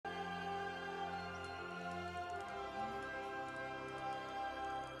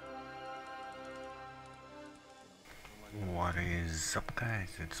What is up, guys?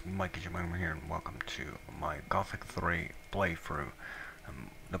 It's Meikitamemo here, and welcome to my Gothic 3 playthrough,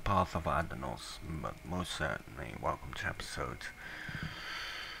 The Path of Adanos. But most certainly, welcome to episode,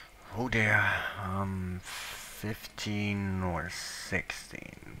 oh dear, 15 or 16.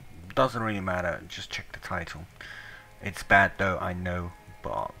 Doesn't really matter, just check the title. It's bad though, I know,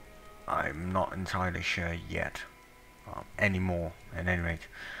 but I'm not entirely sure yet, anymore, at any rate.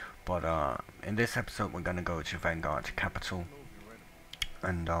 But in this episode we're gonna go to Vengard capital,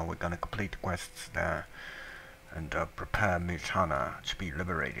 and we're gonna complete the quests there and prepare Mutana to be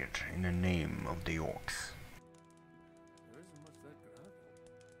liberated in the name of the orcs.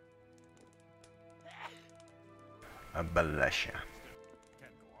 Bless ya.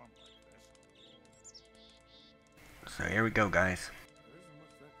 So here we go, guys.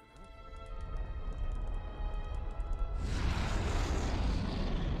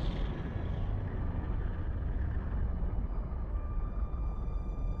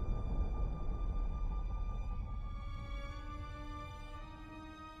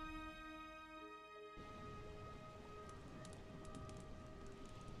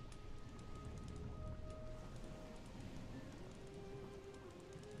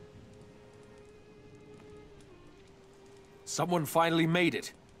 Someone finally made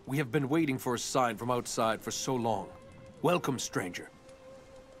it. We have been waiting for a sign from outside for so long. Welcome, stranger.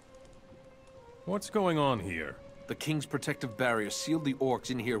 What's going on here? The King's protective barrier sealed the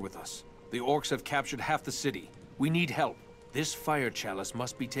orcs in here with us. The orcs have captured half the city. We need help. This fire chalice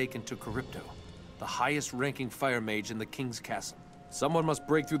must be taken to Charybdo, the highest-ranking fire mage in the King's castle. Someone must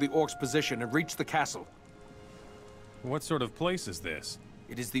break through the orcs' position and reach the castle. What sort of place is this?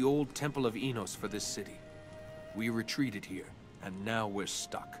 It is the old temple of Enos for this city. We retreated here, and now we're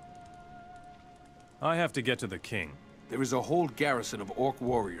stuck. I have to get to the king. There is a whole garrison of orc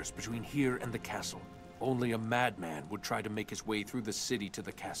warriors between here and the castle. Only a madman would try to make his way through the city to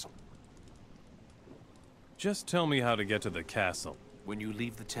the castle. Just tell me how to get to the castle. When you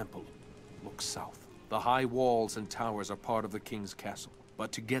leave the temple, look south. The high walls and towers are part of the king's castle.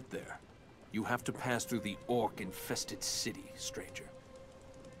 But to get there, you have to pass through the orc-infested city, stranger.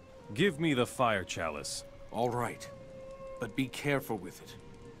 Give me the fire chalice. All right, but be careful with it.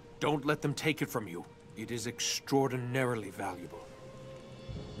 Don't let them take it from you. It is extraordinarily valuable.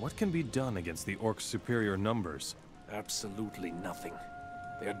 What can be done against the orcs' superior numbers? Absolutely nothing.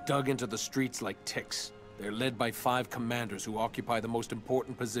 They're dug into the streets like ticks. They're led by 5 commanders who occupy the most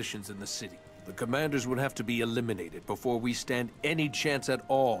important positions in the city. The commanders would have to be eliminated before we stand any chance at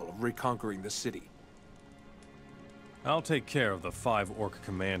all of reconquering the city. I'll take care of the 5 orc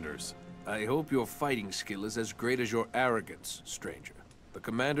commanders. I hope your fighting skill is as great as your arrogance, stranger. The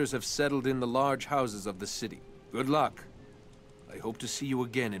commanders have settled in the large houses of the city. Good luck. I hope to see you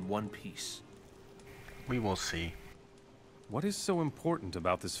again in one piece. We will see. What is so important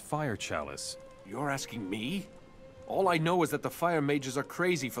about this fire chalice? You're asking me? All I know is that the fire mages are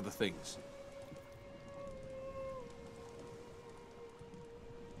crazy for the things.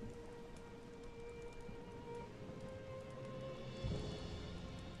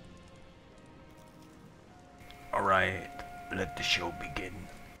 Alright, let the show begin.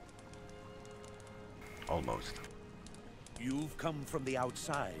 Almost. You've come from the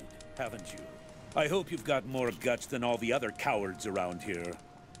outside, haven't you? I hope you've got more guts than all the other cowards around here.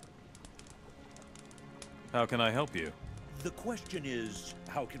 How can I help you? The question is,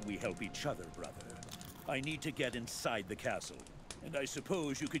 how can we help each other, brother? I need to get inside the castle, and I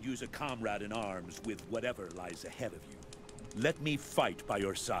suppose you could use a comrade in arms with whatever lies ahead of you. Let me fight by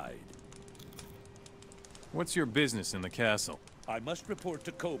your side. What's your business in the castle? I must report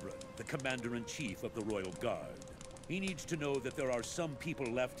to Cobra, the Commander-in-Chief of the Royal Guard. He needs to know that there are some people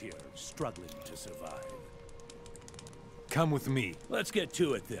left here struggling to survive. Come with me. Let's get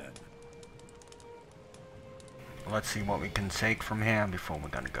to it then. Let's see what we can take from here before we're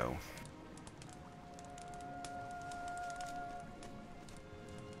gonna go.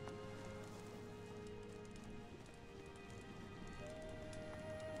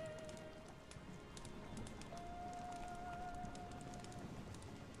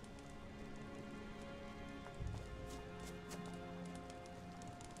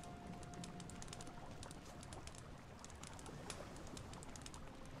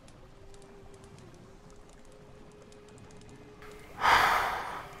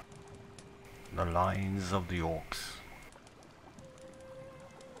 The lines of the orcs.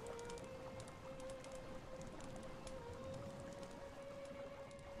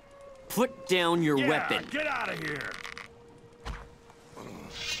 Put down your weapon. Get out of here!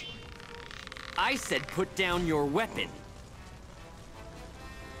 I said put down your weapon.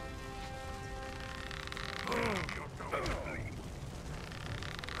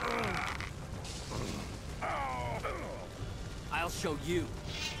 show you.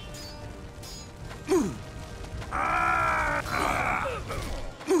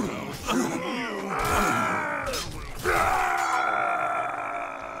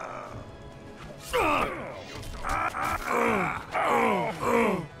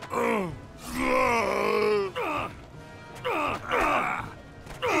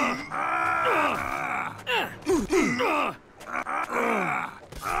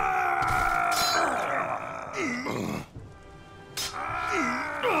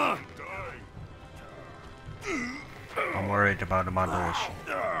 I'm worried about the mother issue.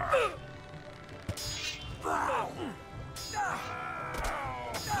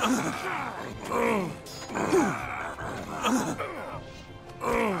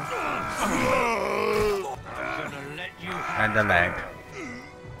 And the leg.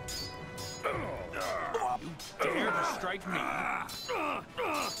 You dare to strike me? I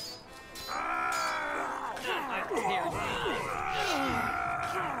tear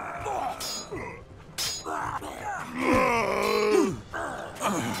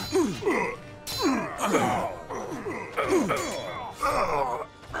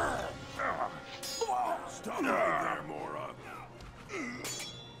Stop right there, moron.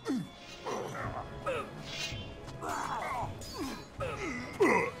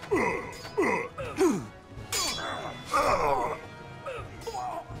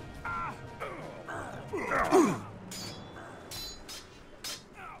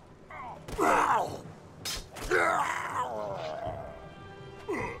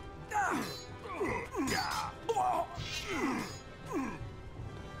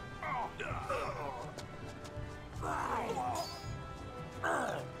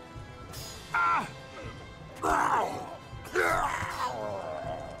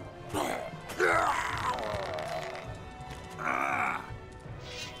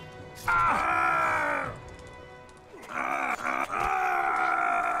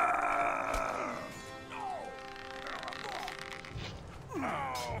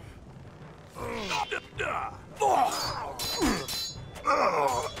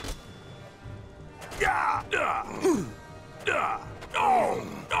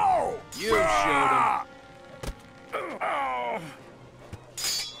 You showed him.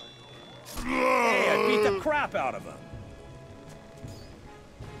 Hey, I beat the crap out of him.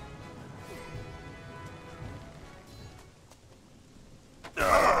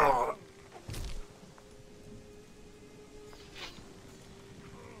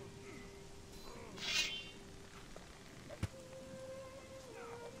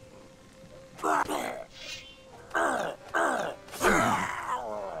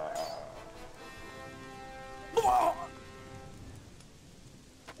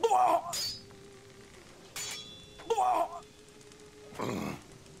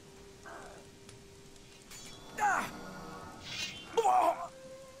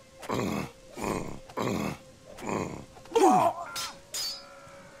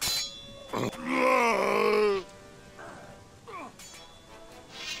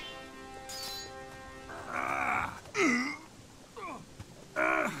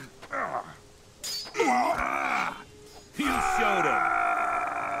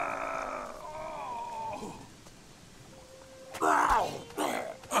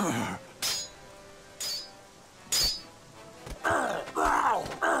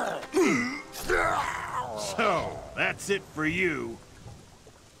 So, that's it for you.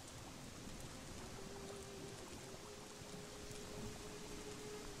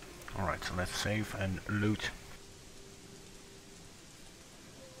 Alright, so let's save and loot.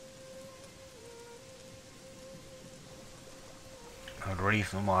 Now, the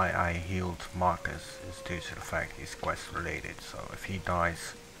reason why I healed Markus is due to the fact he's quest related, so if he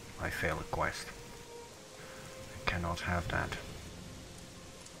dies, I fail a quest. I cannot have that.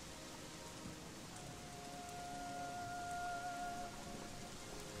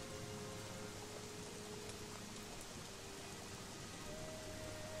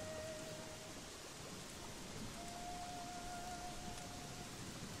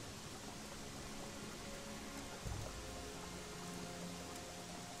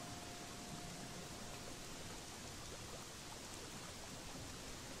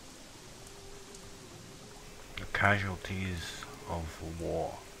 Casualties of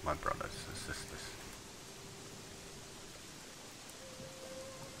war, my brothers and sisters.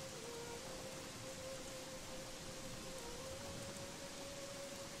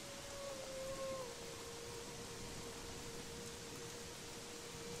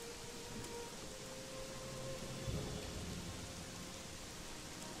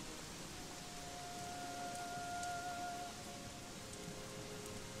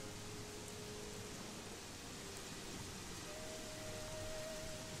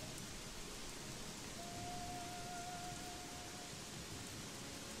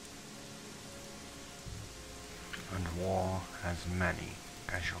 war has many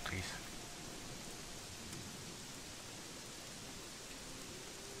casualties.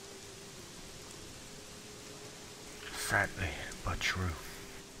 Sadly, but true.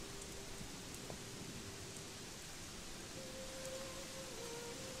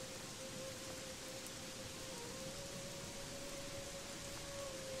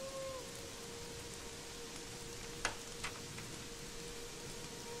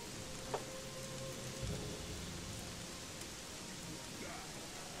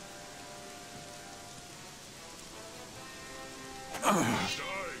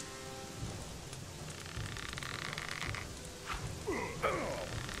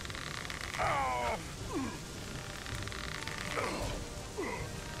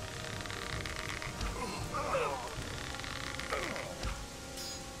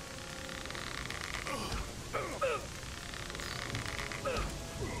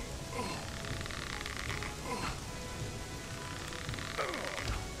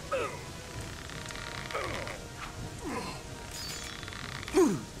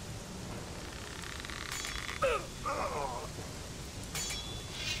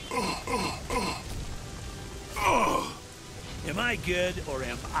 Am I good or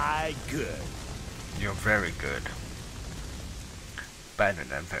am I good? You're very good. Better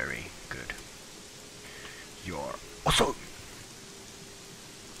than very good. You're awesome.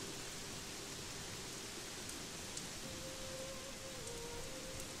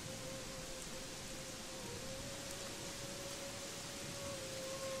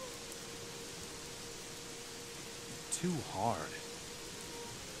 Too hard.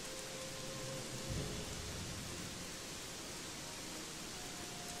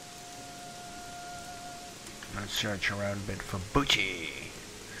 Let's search around a bit for booty.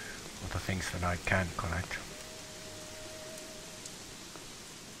 All the things that I can collect.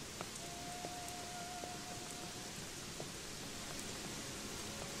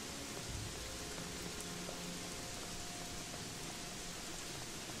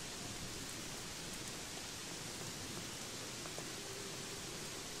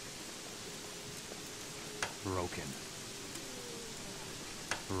 Broken.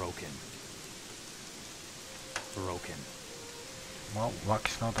 Broken. Broken. Well,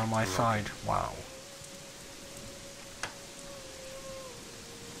 luck's not on my side. Wow.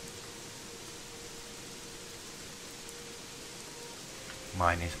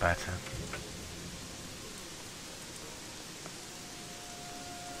 Mine is better.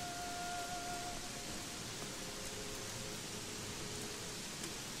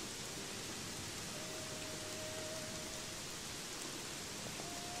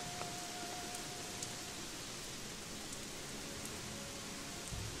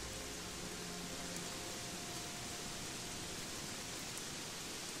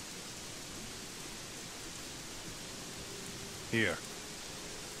 Here.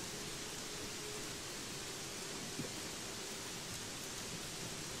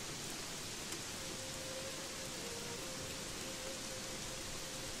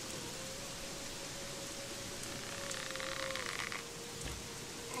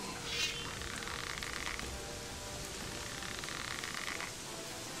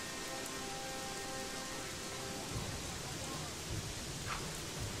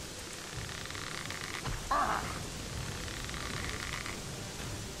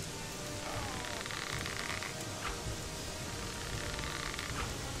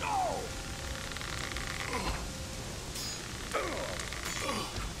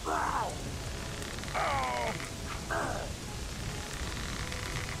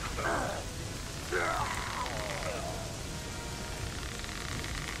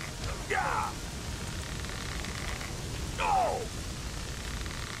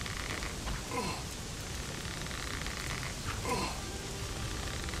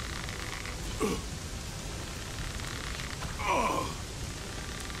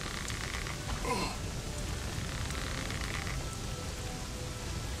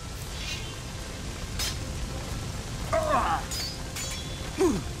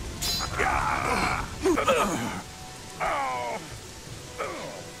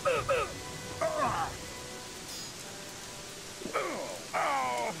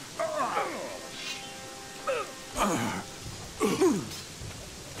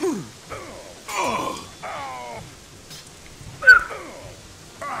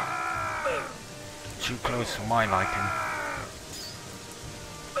 Too close for my liking.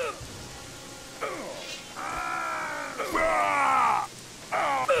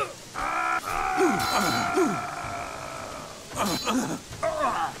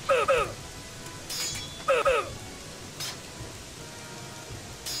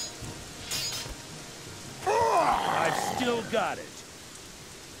 I still got it.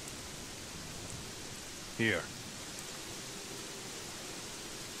 Here.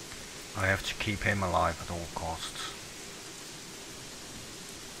 I have to keep him alive at all costs.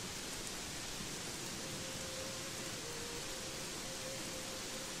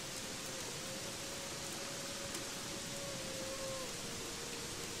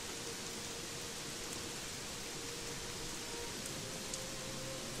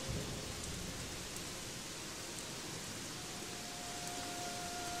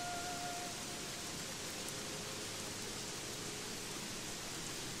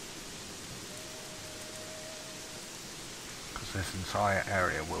 This entire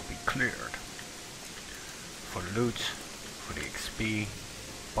area will be cleared for loot, for the XP,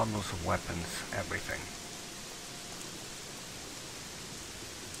 bundles of weapons, everything.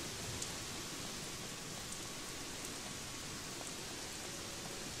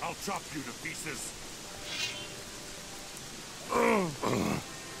 I'll chop you to pieces.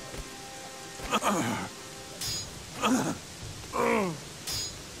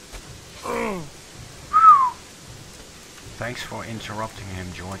 Thanks for interrupting him,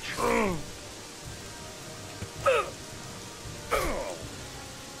 George.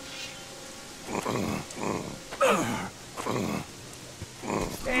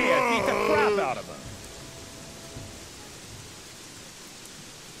 Hey, I beat the crap out of him.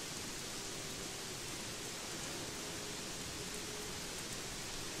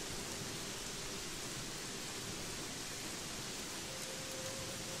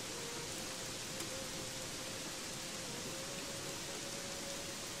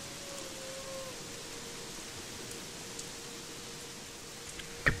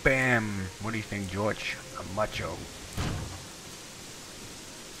 Bam! What do you think, George? A macho.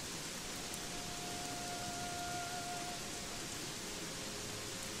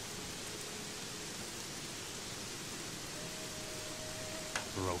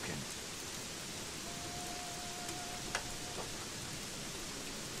 Broken.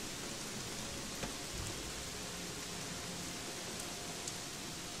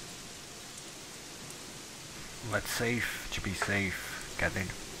 Let's save to be safe, get in.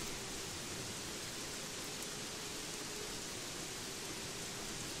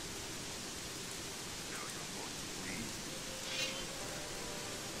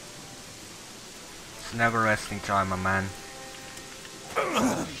 It's never resting time, my man.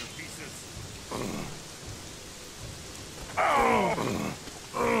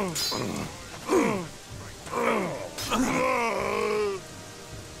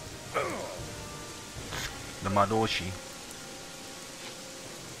 The Madoshi.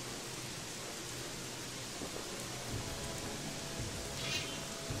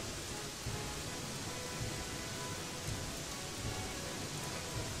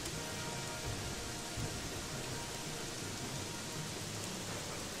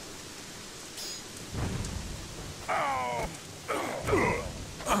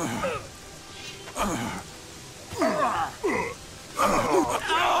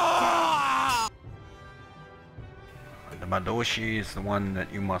 Madoshi is the one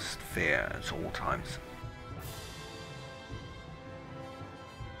that you must fear at all times.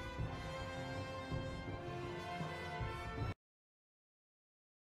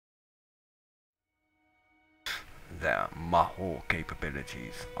 Their Maho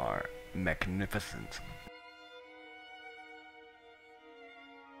capabilities are magnificent.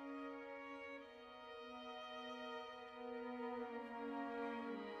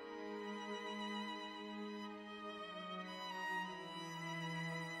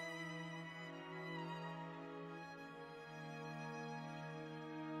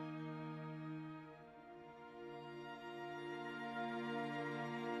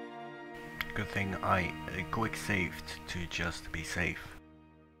 Good thing I quick saved to just be safe.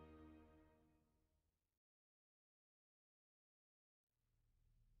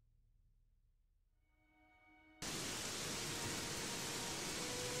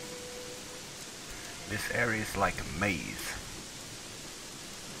 This area is like a maze.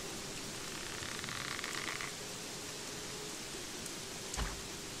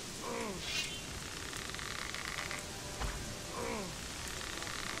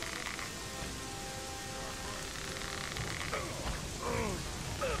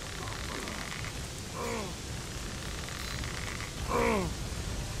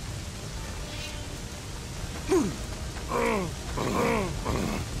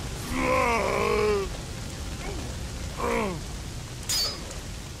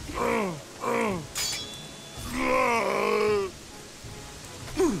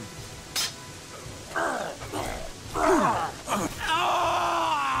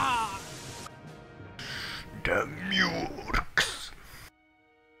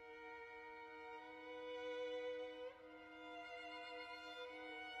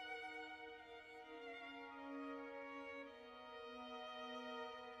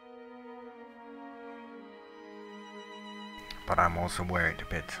 But I'm also worried a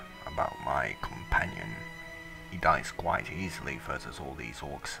bit about my companion. He dies quite easily versus all these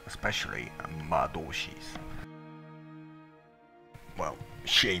orcs, especially Madoshis. Well,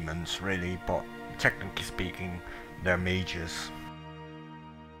 shamans really, but technically speaking, they're mages.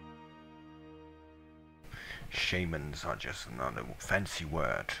 Shamans are just another fancy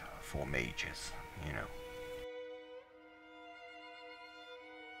word for mages, you know.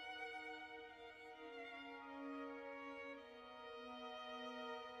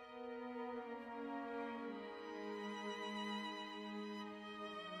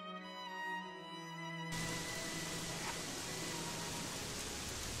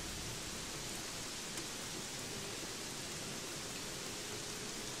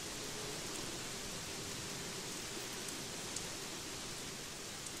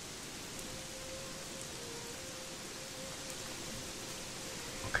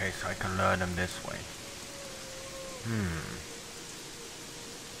 Okay, so I can learn them this way.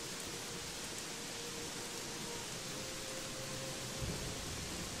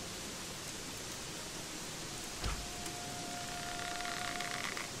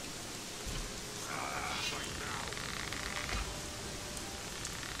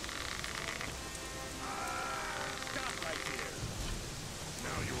 Stop right here.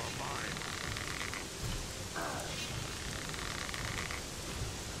 Now you are mine.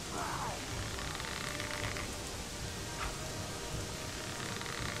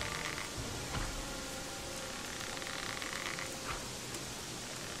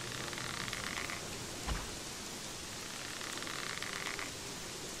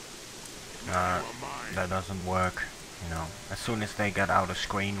 That doesn't work, you know. As soon as they get out of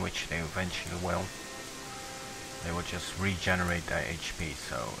screen, which they eventually will, they will just regenerate their HP,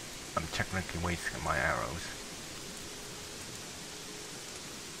 so I'm technically wasting my arrows.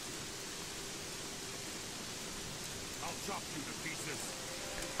 I'll chop you to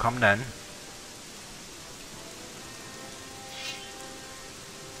pieces. Come then.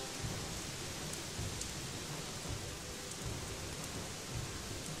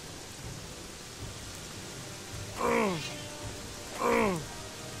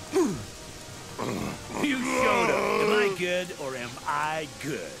 You showed up. Am I good or am I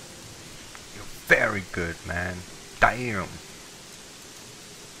good? You're very good, man. Damn.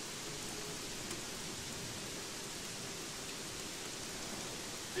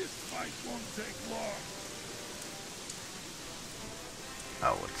 This fight won't take long.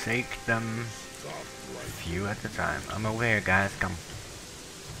 I will take them Stop a right few at a time. I'm over here, guys. Come.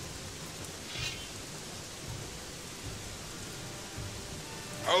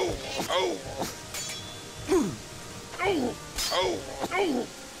 Oh! Oh! Oh! Oh! Oh!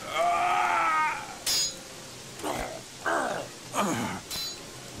 Ah!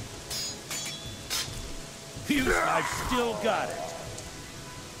 I've still got it.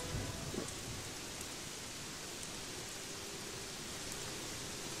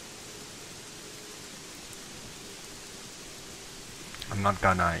 I'm not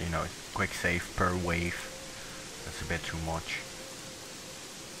gonna, you know, quick save per wave. That's a bit too much.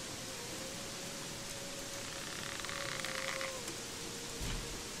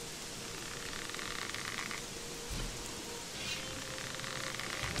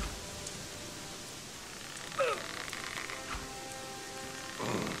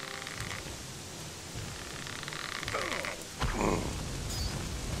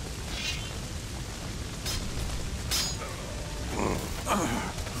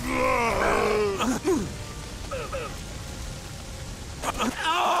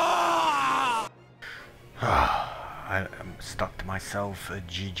 I'm stuck to myself,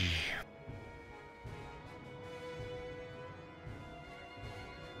 GG.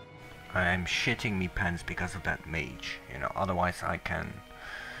 I am shitting me pants because of that mage, you know, otherwise I can...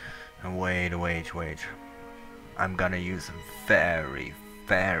 Wait. I'm gonna use a very,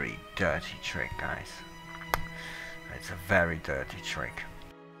 very dirty trick, guys. It's a very dirty trick.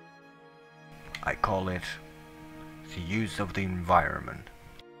 I call it the use of the environment.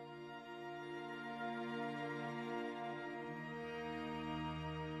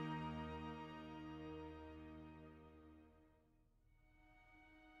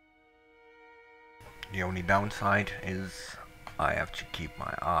 The only downside is I have to keep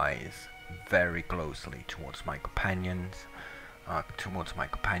my eyes very closely towards my companion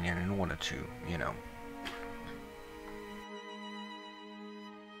in order to, you know,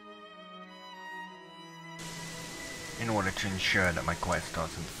 in order to ensure that my quest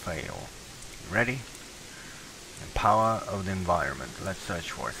doesn't fail. Ready? The power of the environment. Let's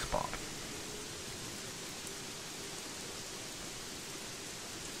search for a spot.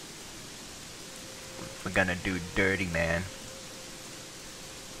 We're gonna do dirty, man.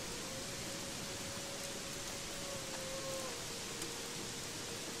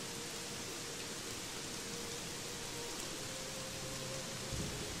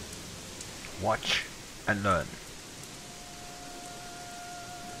 Watch and learn.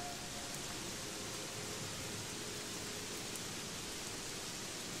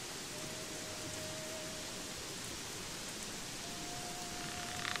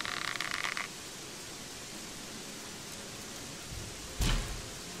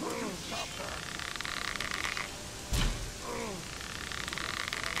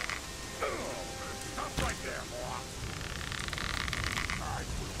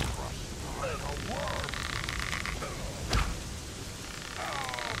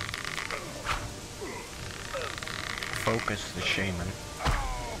 Focus the shaman.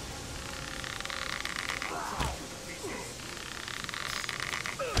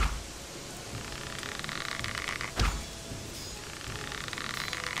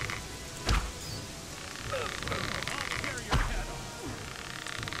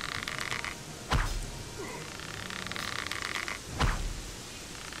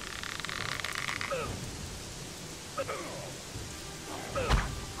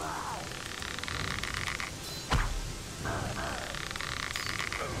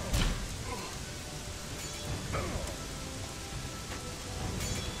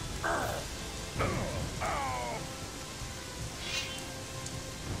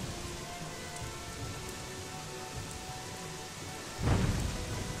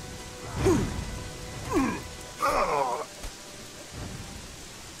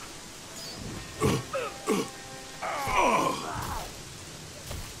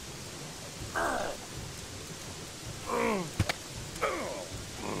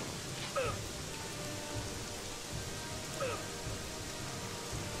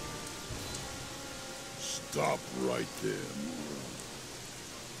 Stop right there.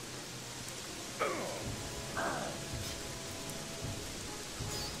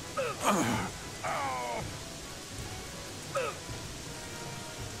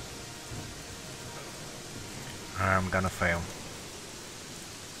 I'm gonna fail.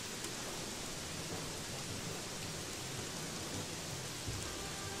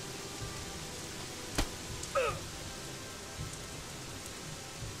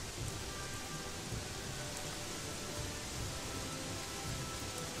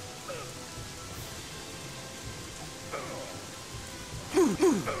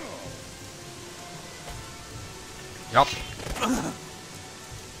 Yup.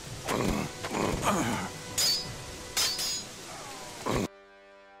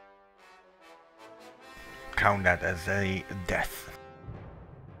 Count that as a death.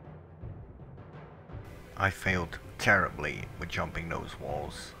 I failed terribly with jumping those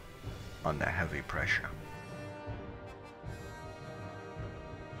walls under heavy pressure.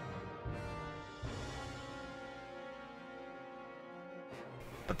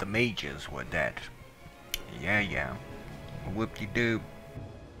 But the mages were dead. Yeah. Whoop-de-doo.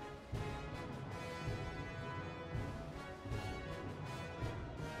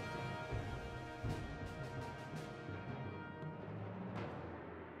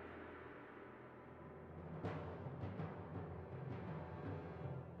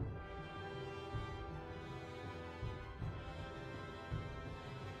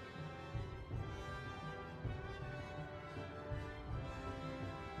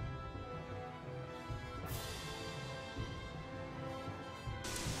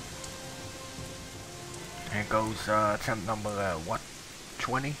 Here goes attempt number, what?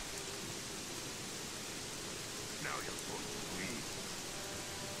 20? Now you're going to leave.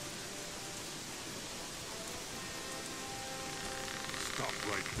 Stop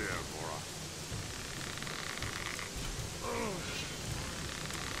right there, Laura.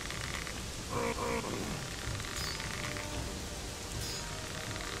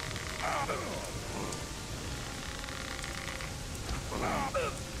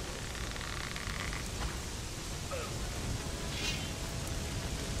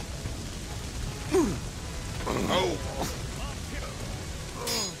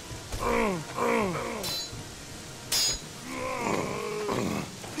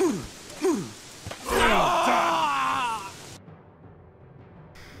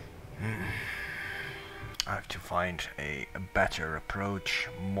 I have to find a better approach,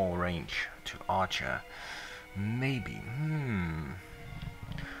 more range to Archer. Maybe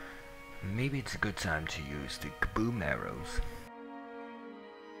it's a good time to use the kaboom arrows.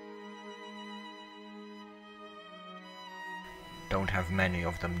 Don't have many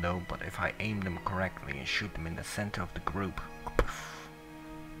of them though, but if I aim them correctly and shoot them in the center of the group,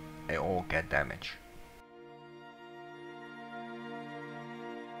 they all get damage.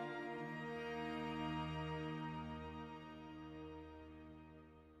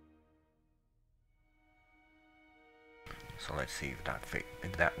 So let's see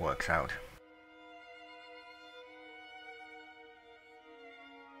if that works out.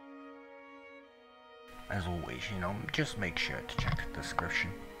 as always, you know, just make sure to check the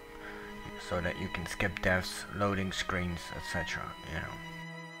description so that you can skip deaths, loading screens, etc. You know.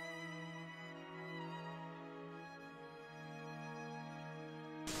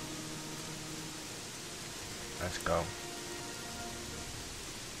 Let's go.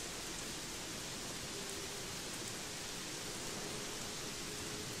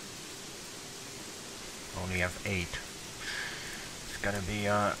 Only have 8. It's gonna be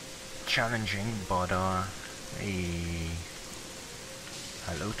challenging, but hey,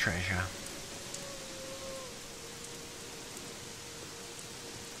 hello treasure.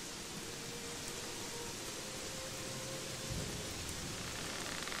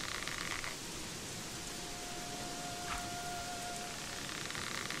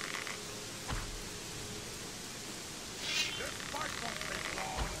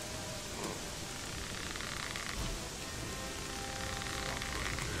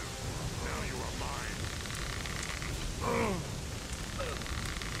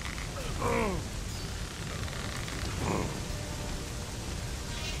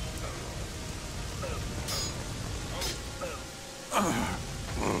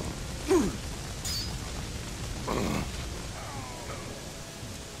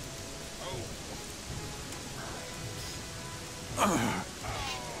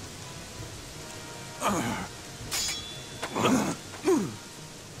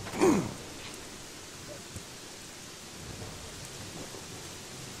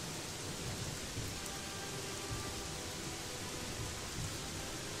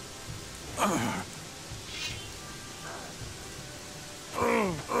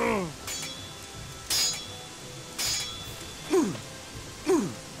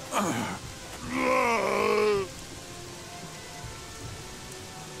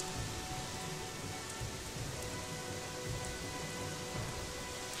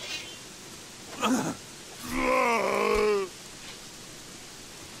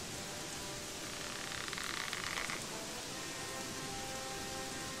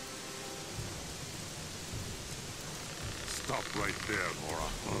 Stop right there, Laura.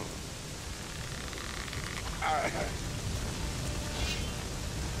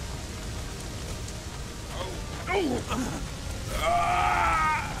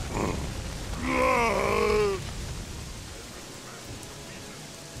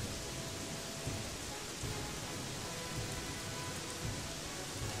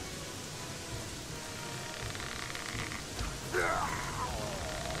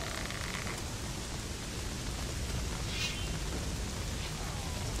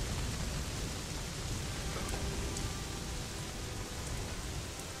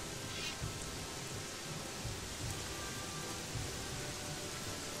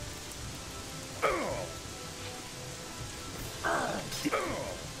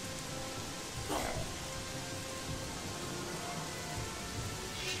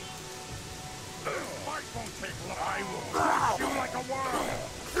 I will crush you like a worm!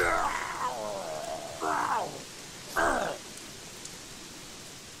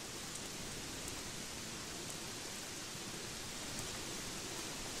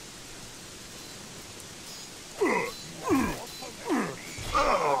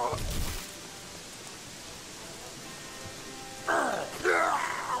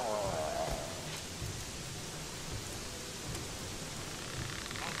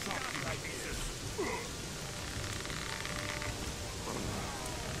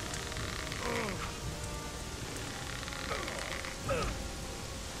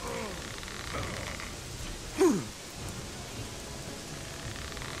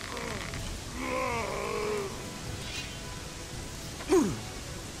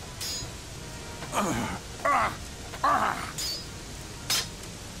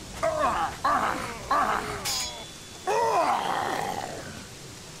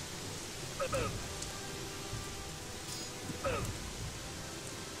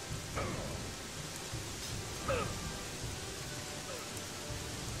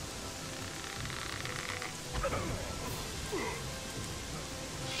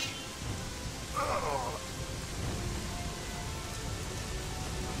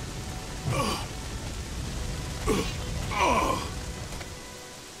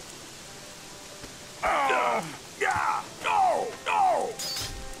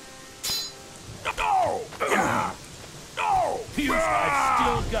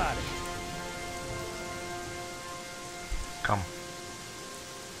 Come.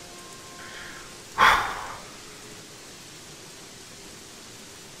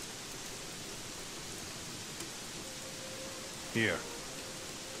 Here.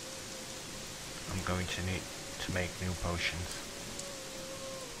 I'm going to need to make new potions.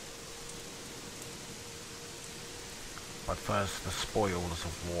 But first, the spoils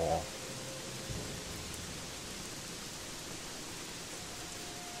of war.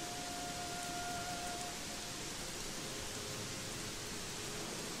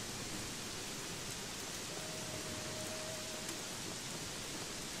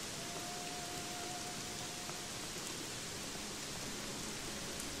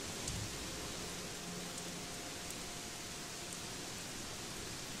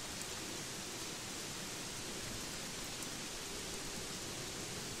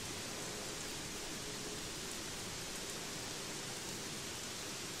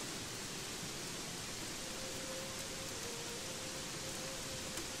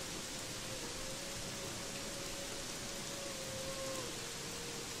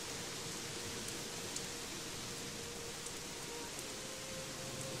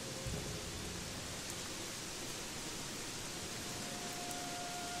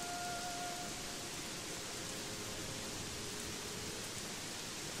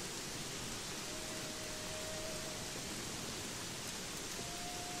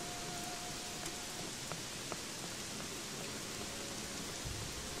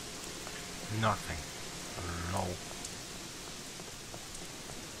 Nothing. No.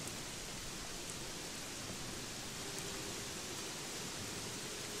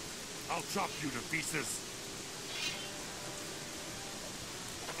 I'll chop you to pieces.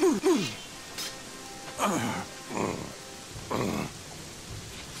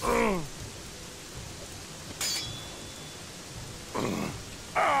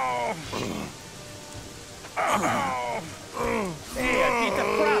 Hey, I beat the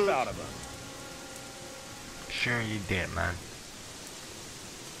crap out of him. Sure you did, man.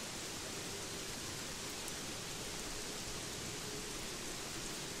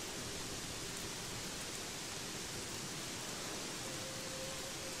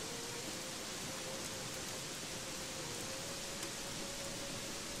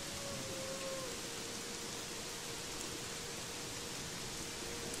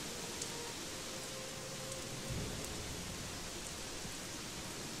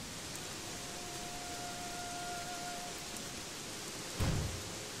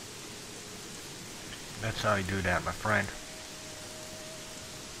 That's how you do that, my friend.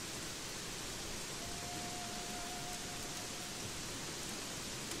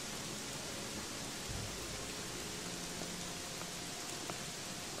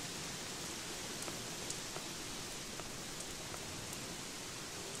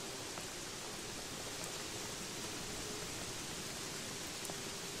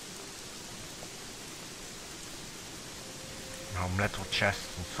 Metal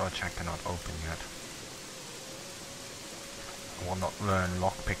chests and such I cannot open yet. I will not learn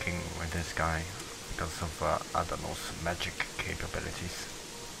lockpicking with this guy because of Adanos' magic capabilities,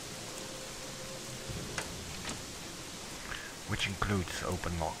 which includes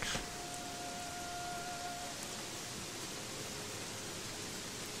open locks.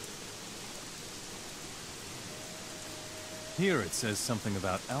 Here it says something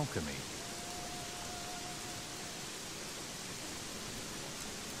about alchemy.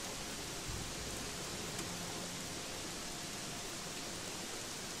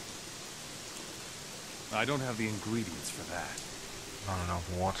 I don't have the ingredients for that. Not enough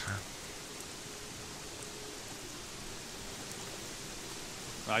water.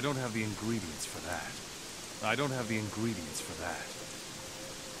 I don't have the ingredients for that. I don't have the ingredients for that.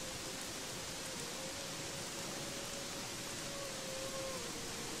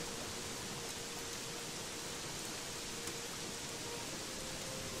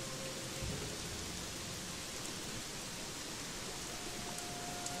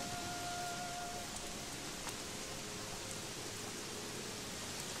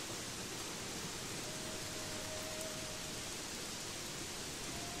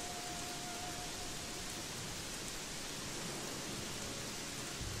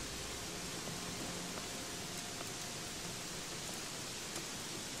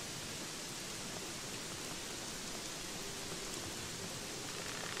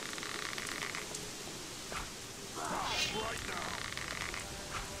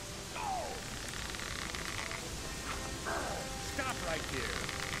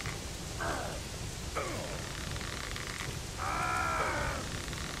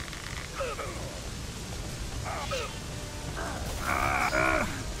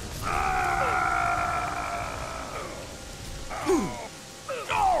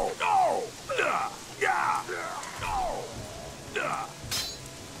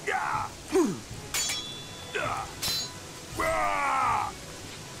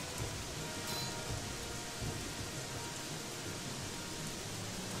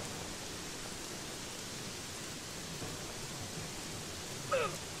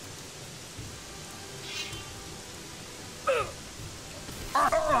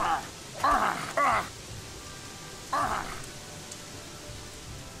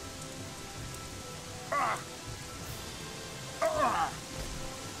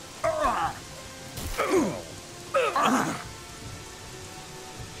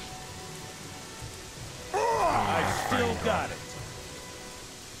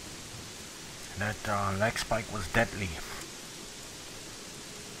 leg spike was deadly.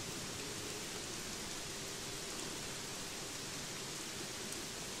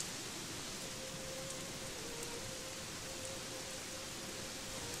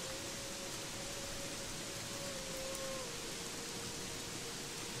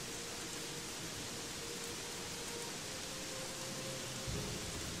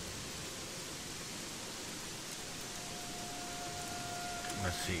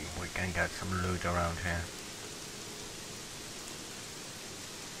 Let's see if we can get some loot around here.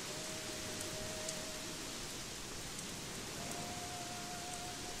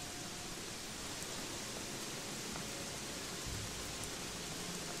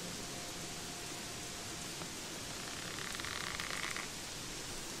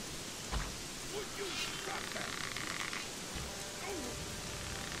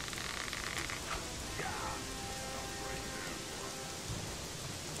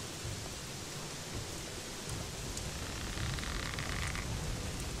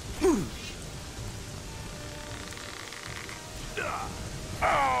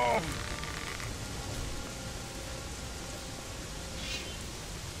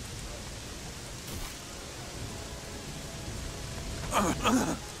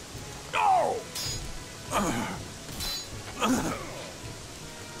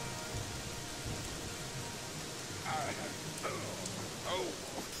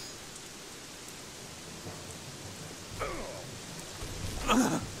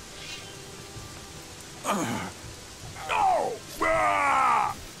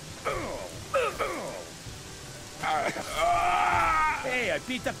 Hey, I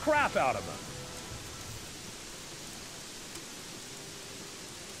beat the crap out of him.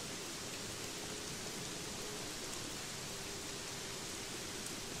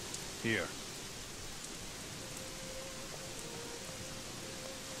 Here.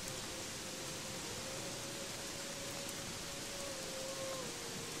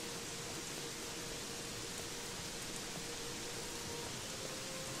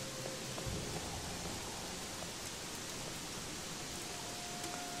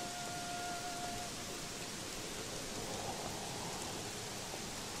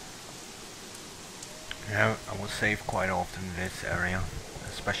 Yeah, I will save quite often in this area,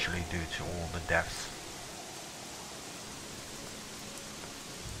 especially due to all the deaths.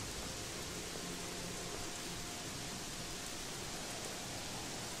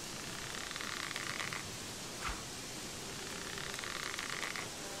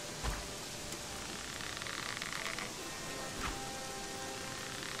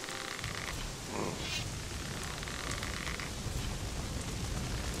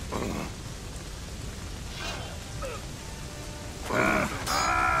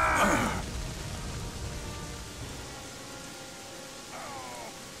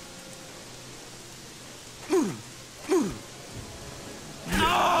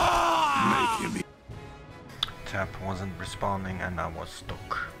 Tap wasn't responding and I was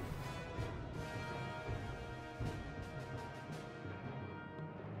stuck.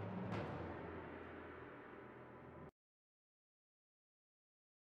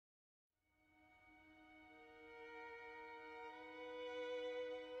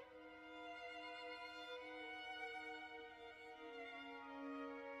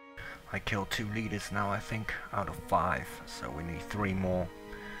 I killed 2 leaders now, I think, out of 5, so we need 3 more,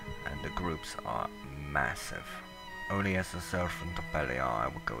 and the groups are massive. Only as a servant of Belial I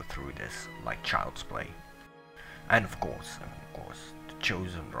will go through this like child's play. And of course, the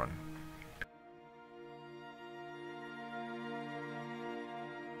chosen run.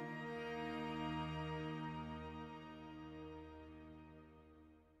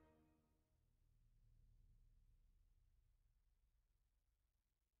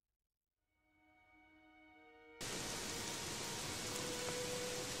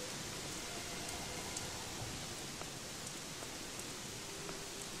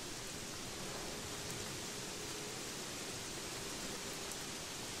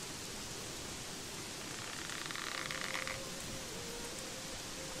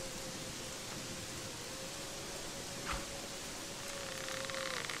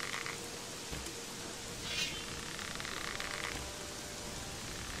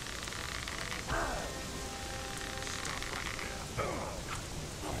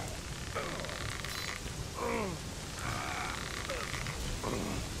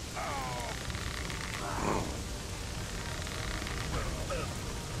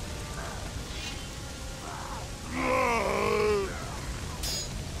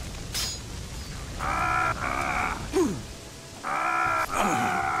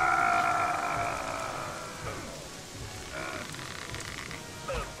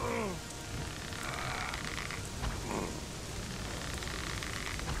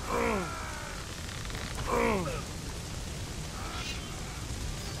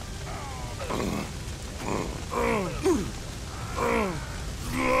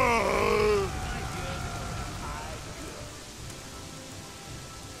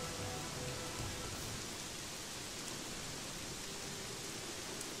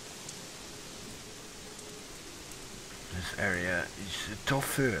 this area is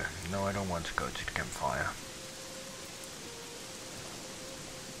tougher. No, I don't want to go to the campfire.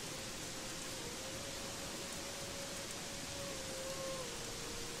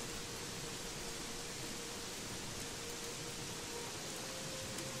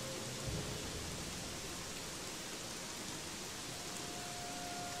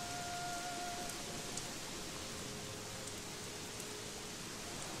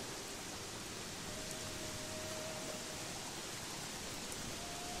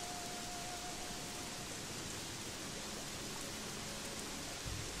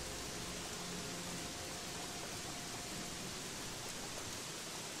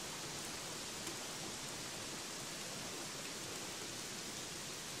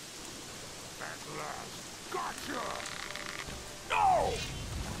 At last. Gotcha! No!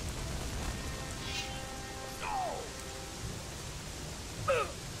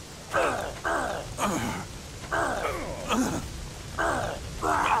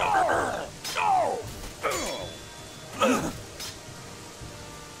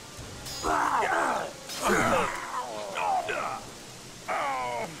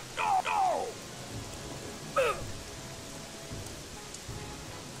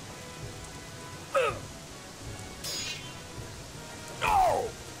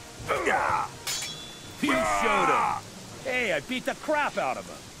 You showed him. Hey, I beat the crap out of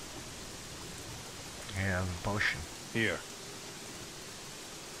him. Yeah, I have a potion. Here.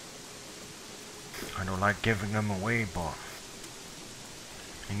 I don't like giving them away, but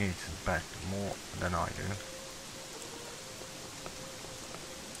he needs it back more than I do.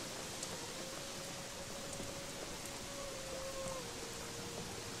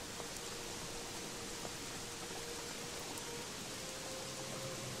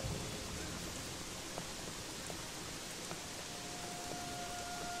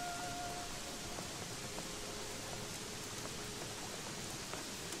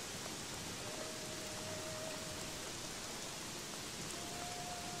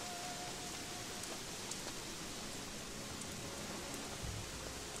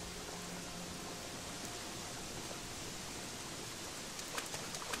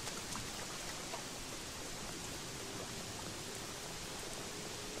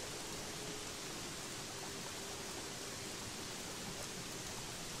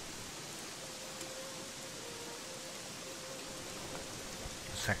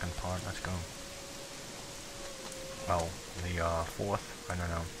 Second part, let's go. Well, the fourth, I don't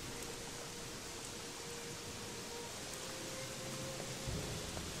know.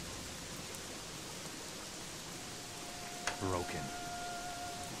 Broken.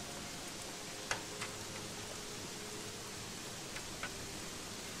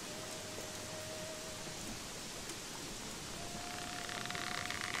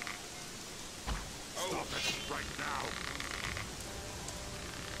 Stop it right now.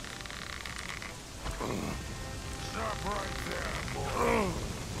 Stop right there, boy.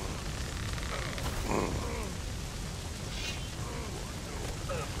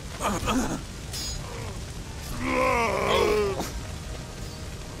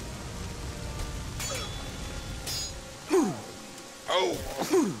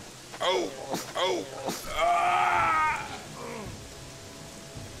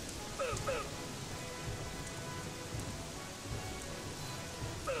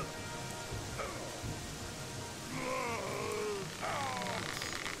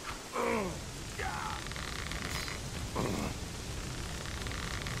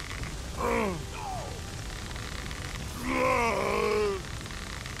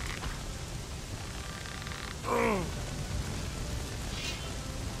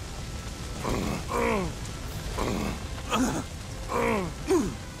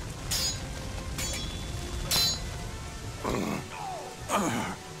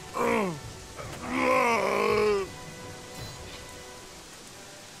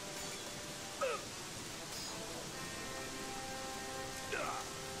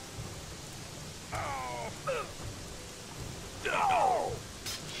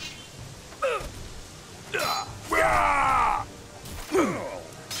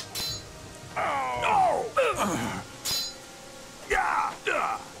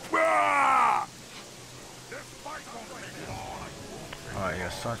 Oh,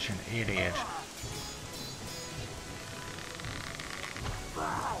 you're such an idiot.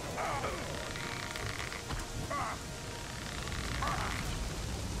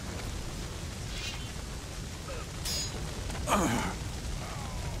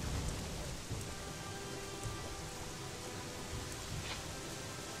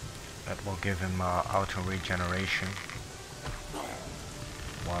 That will give him auto regeneration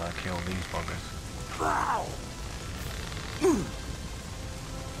while I kill these buggers.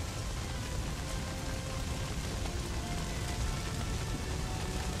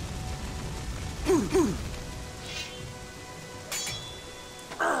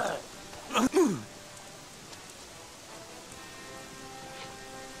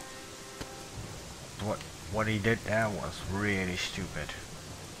 What he did there was really stupid.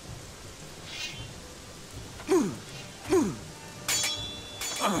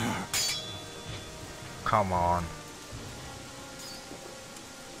 Come on.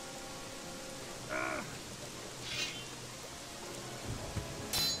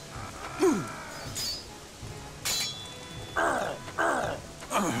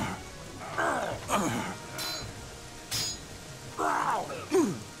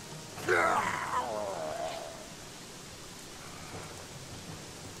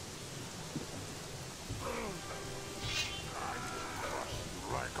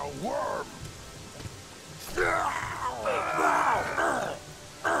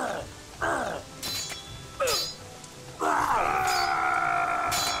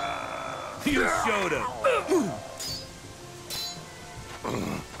 You showed him.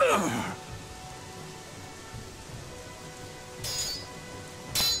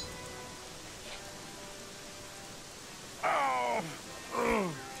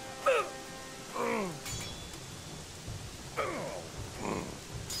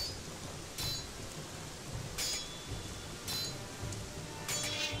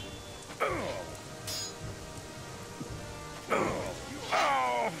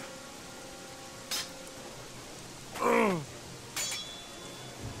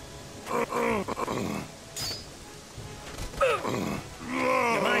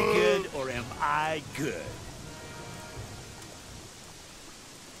 Am I good or am I good?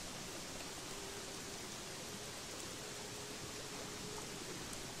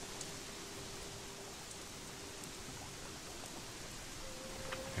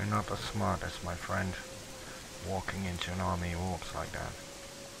 You're not the smartest, my friend, walking into an army of orcs like that.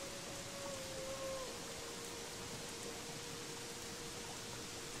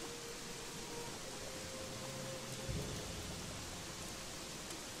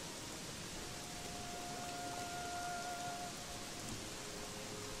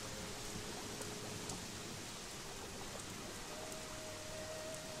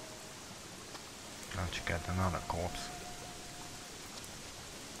 Don't you get another corpse?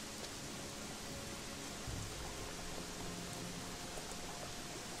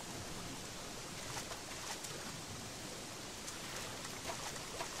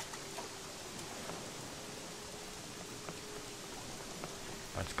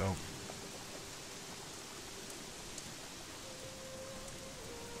 Let's go.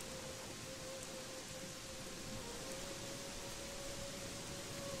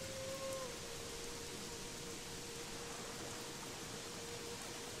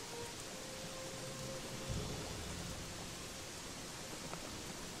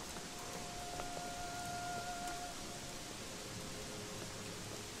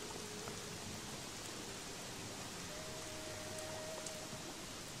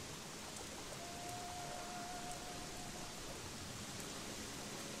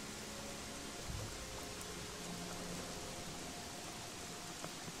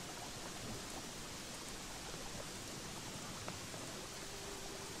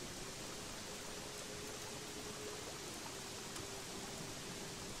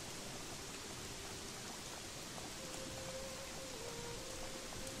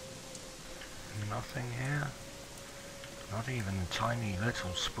 Nothing here. Not even a tiny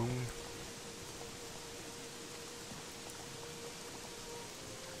little spoon.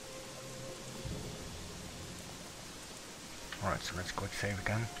 Alright, so let's quick save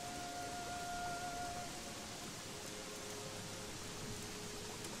again.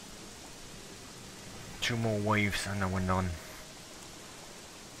 Two more waves and then we're done.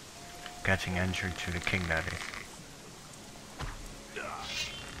 Getting entry to the king, that is.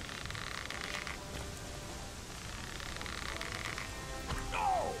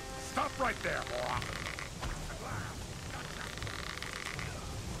 Stop right there, boy.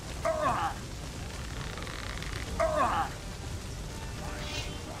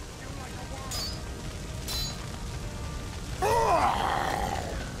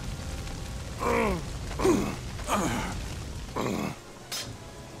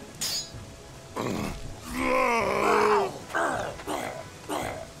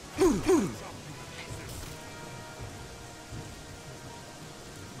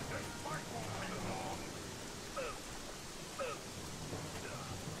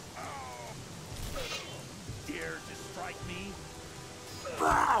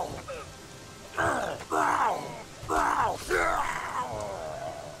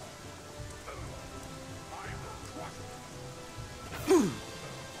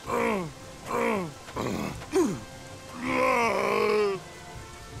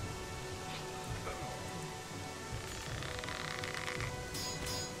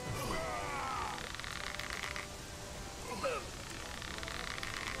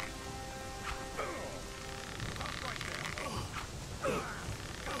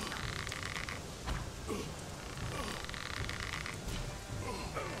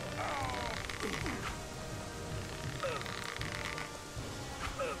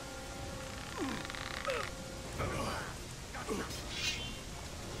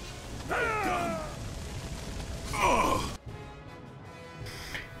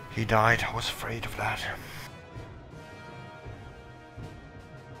 He died, I was afraid of that.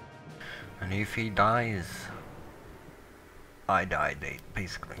 And if he dies, I died,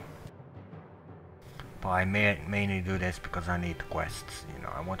 basically. But I mainly do this because I need quests. You know,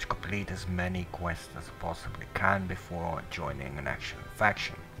 I want to complete as many quests as I possibly can before joining an actual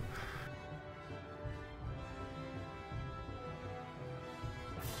faction.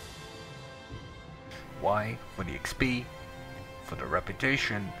 Why? For the XP, for the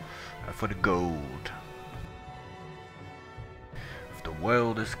reputation, and for the gold. If the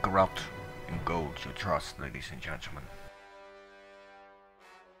world is corrupt, in gold you trust, ladies and gentlemen.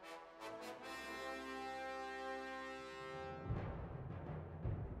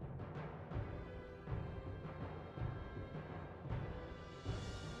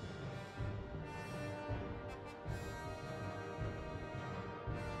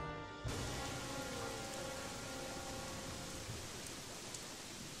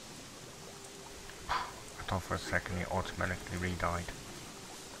 I thought for a second he automatically re-died.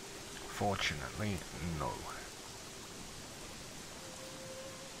 Fortunately, no.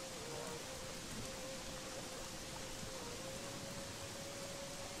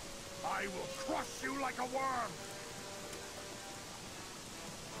 I will crush you like a worm!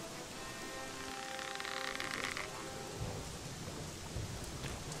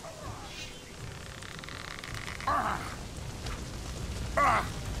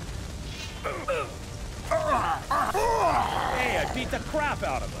 Hey, I beat the crap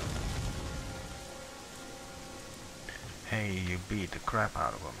out of him. Hey, you beat the crap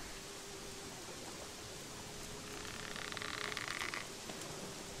out of him.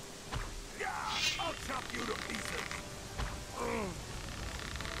 Yeah, I'll chop you to pieces.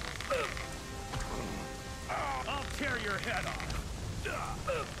 I'll tear your head off.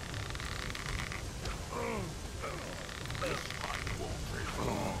 This fight won't take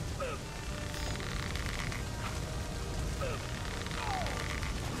long.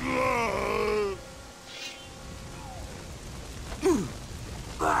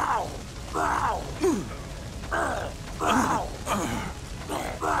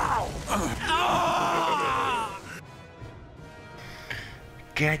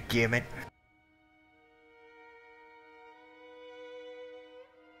 God damn it.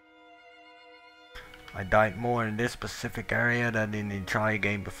 I died more in this specific area than in the entire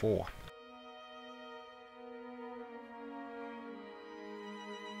game before.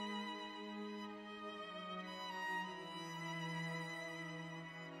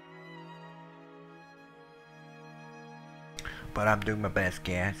 But I'm doing my best,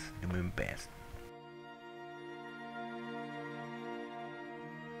 guys. Doing my best.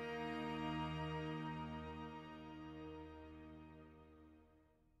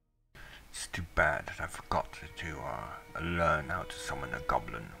 It's too bad that I forgot to learn how to summon a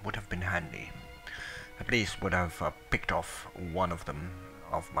goblin. Would have been handy. At least would have picked off one of them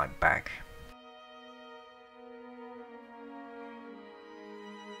off my back.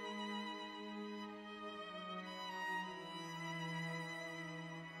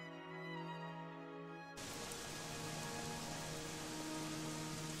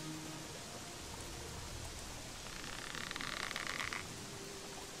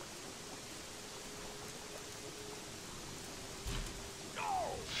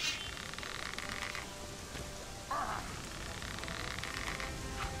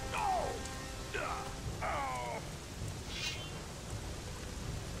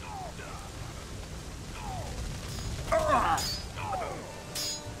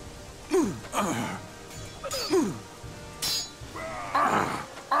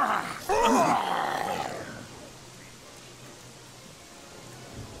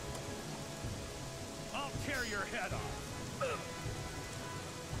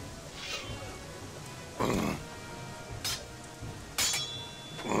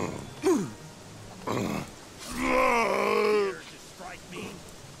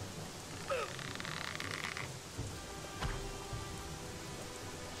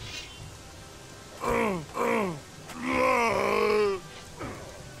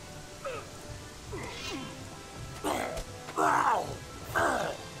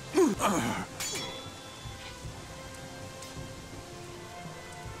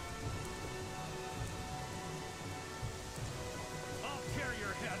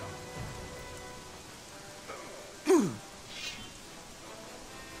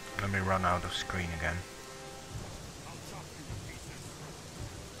 Let me run out of screen again.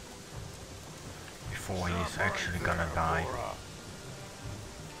 Before he's actually gonna die.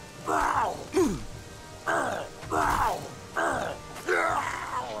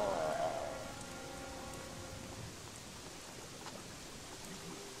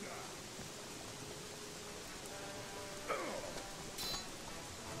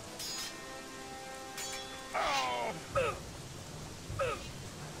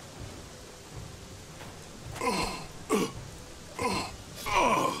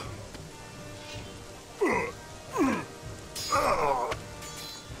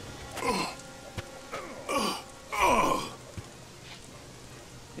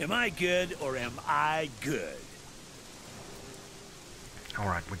 Am I good or am I good?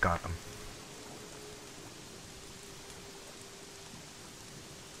 Alright, we got them.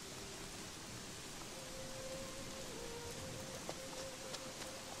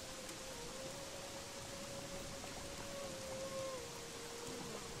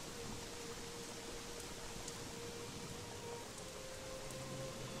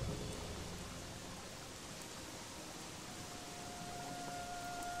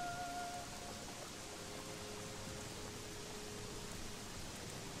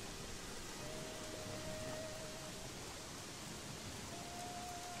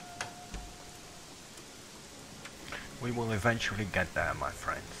 We will eventually get there, my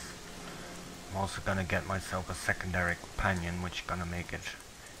friends. I'm also gonna get myself a secondary companion, which is gonna make it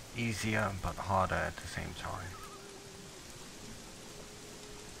easier but harder at the same time.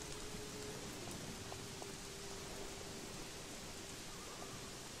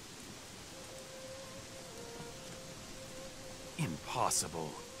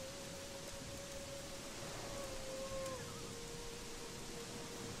 Impossible.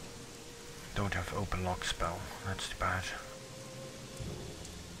 Don't have open lock spell, that's too bad.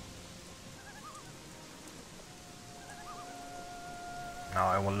 Now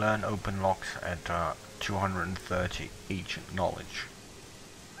I will learn open locks at 230 ancient knowledge,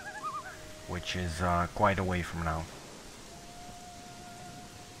 which is quite a way from now.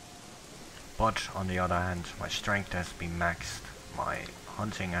 But on the other hand, my strength has been maxed, my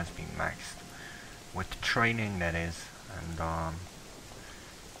hunting has been maxed, with the training that is, and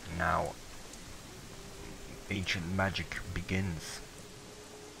now ancient magic begins.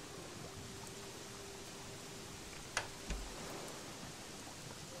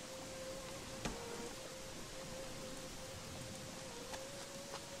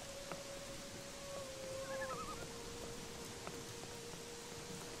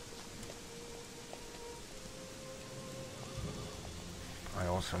 I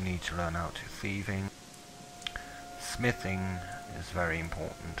also need to learn how to thieving. Smithing is very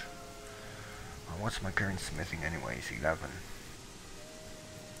important. What's my current smithing anyways? 11.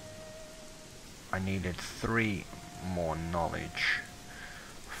 I needed 3 more knowledge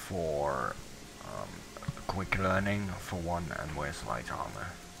for quick learning for 1, and where's light armor?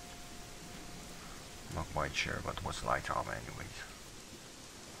 Not quite sure, but what's light armor anyways?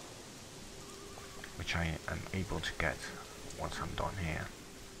 Which I am able to get once I'm done here.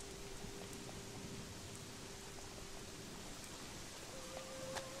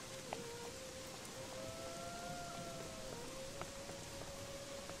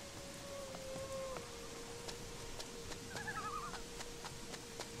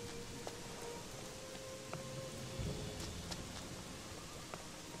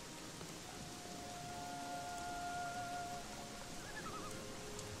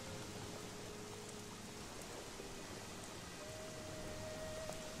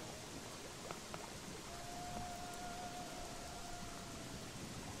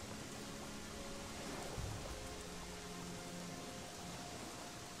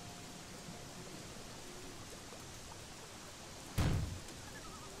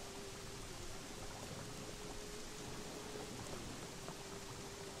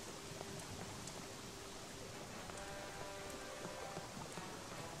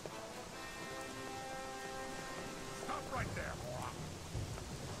 Right there, boy.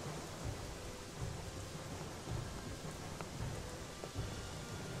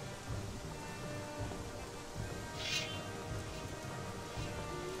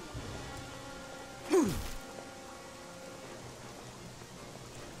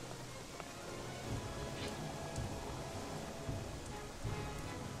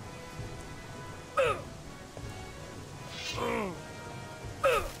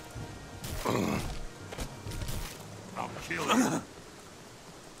 I'll kill you.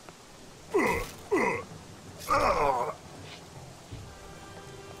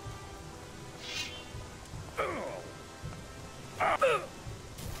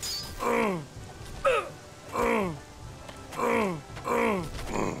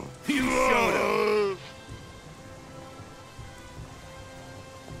 You showed him.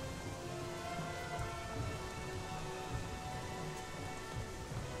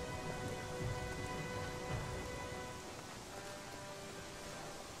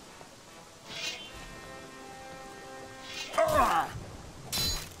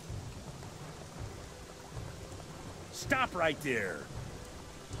 Stop right there.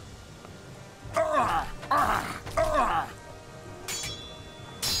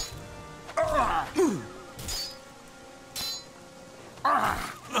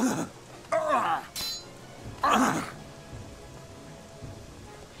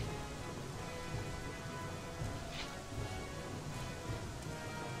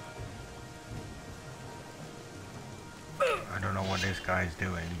 guy's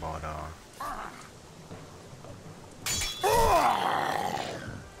doing, but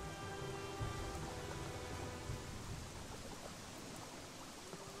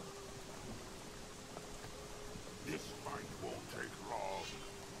This fight won't take long.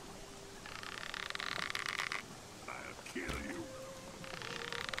 I'll kill you.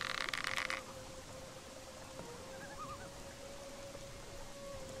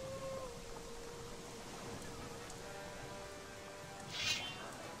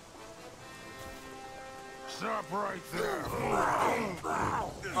 Stop right there.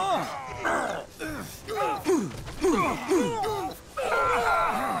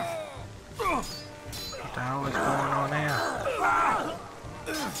 what the hell is going on here?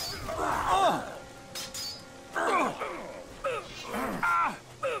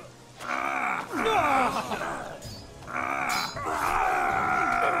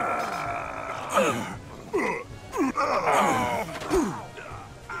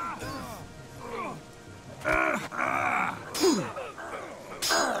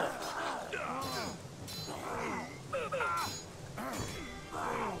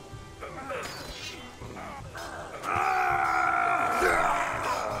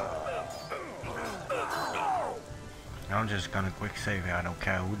 I'm just gonna quick save it, I don't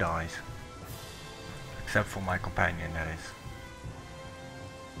care who dies. Except for my companion, that is.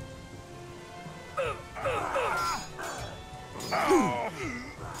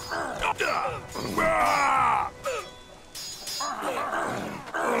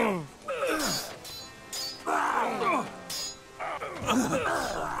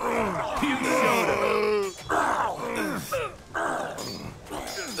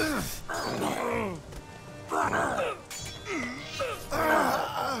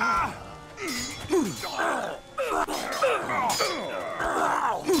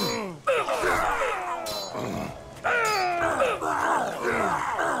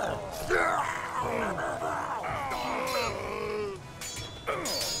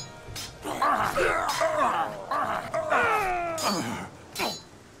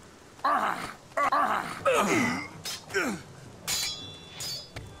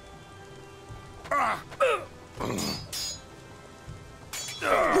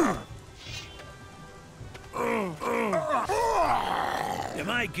 Am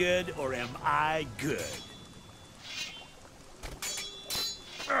I good or am I good?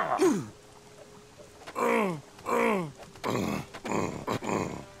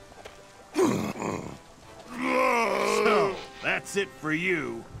 So, that's it for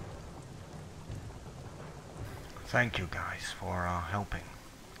you. Thank you guys for helping.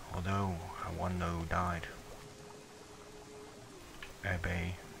 Although I wonder who died.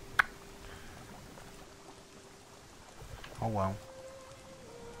 Maybe. Oh well.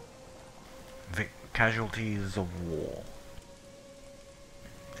 Casualties of war.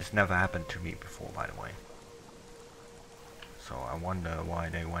 This never happened to me before, by the way. So I wonder why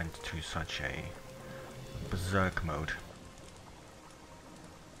they went to such a berserk mode.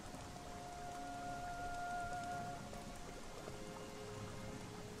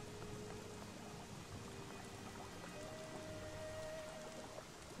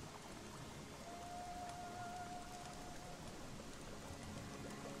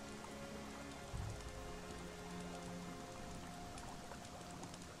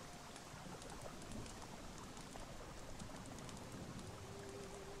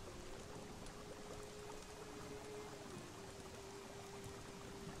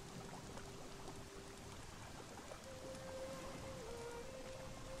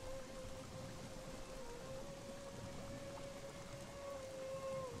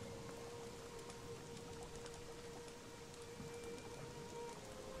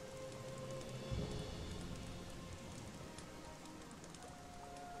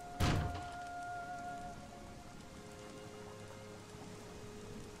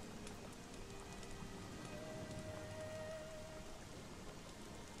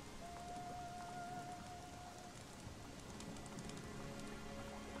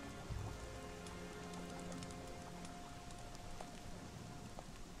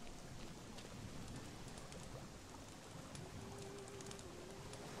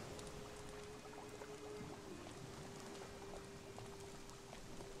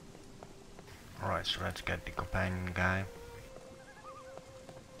 Alright, so let's get the companion guy.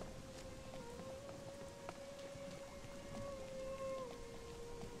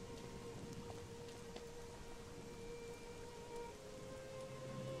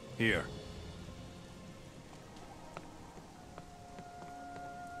 Here.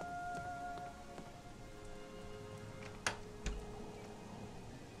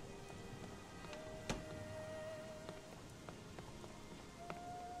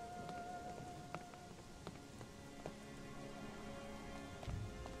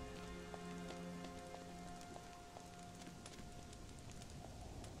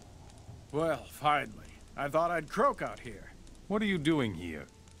 Well, finally. I thought I'd croak out here. What are you doing here?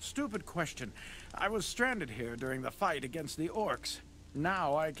 Stupid question. I was stranded here during the fight against the orcs.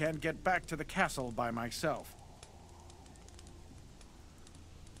 Now I can't get back to the castle by myself.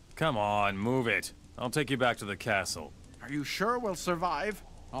 Come on, move it. I'll take you back to the castle. Are you sure we'll survive?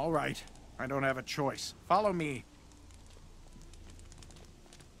 All right. I don't have a choice. Follow me.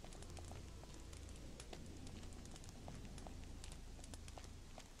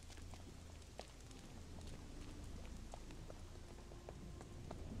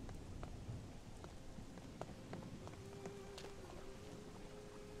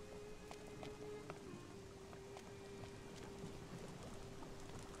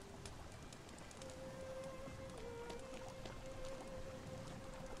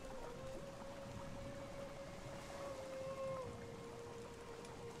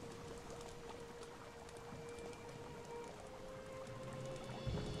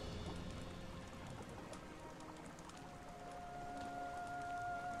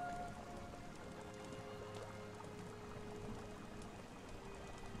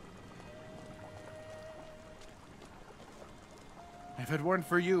 If it weren't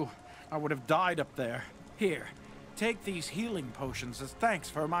for you, I would have died up there. Here, take these healing potions as thanks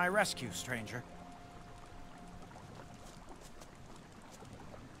for my rescue, stranger.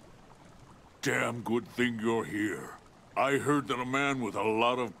 Damn good thing you're here. I heard that a man with a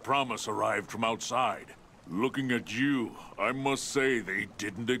lot of promise arrived from outside. Looking at you, I must say they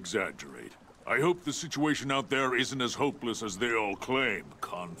didn't exaggerate. I hope the situation out there isn't as hopeless as they all claim.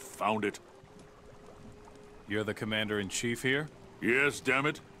 Confound it. You're the commander-in-chief here? Yes, damn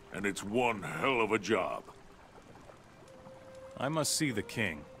it. And it's one hell of a job. I must see the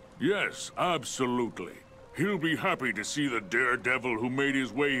king. Yes, absolutely. He'll be happy to see the daredevil who made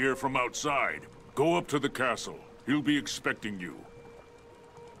his way here from outside. Go up to the castle. He'll be expecting you.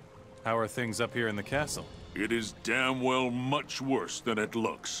 How are things up here in the castle? It is damn well much worse than it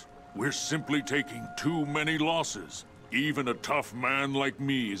looks. We're simply taking too many losses. Even a tough man like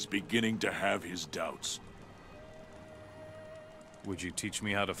me is beginning to have his doubts. Would you teach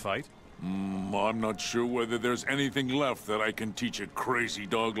me how to fight? I'm not sure whether there's anything left that I can teach a crazy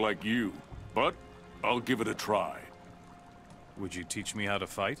dog like you. But I'll give it a try. Would you teach me how to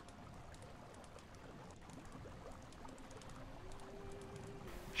fight?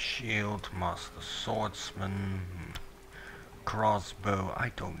 Shield, master swordsman, crossbow.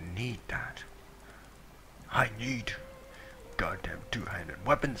 I don't need that. I need goddamn two-handed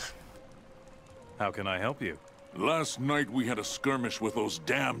weapons. How can I help you? Last night we had a skirmish with those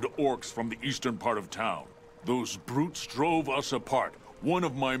damned orcs from the eastern part of town. Those brutes drove us apart. One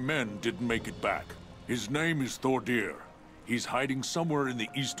of my men didn't make it back. His name is Thordir. He's hiding somewhere in the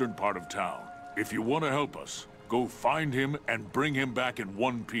eastern part of town. If you want to help us, go find him and bring him back in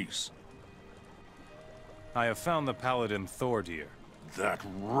one piece. I have found the paladin Thordir. That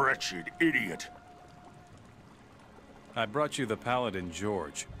wretched idiot! I brought you the paladin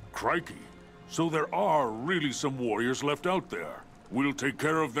Georg. Crikey. So there are really some warriors left out there. We'll take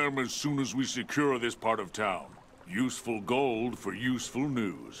care of them as soon as we secure this part of town. Useful gold for useful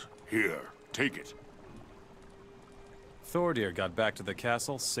news. Here, take it. Thordir got back to the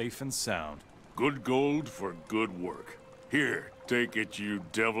castle safe and sound. Good gold for good work. Here, take it, you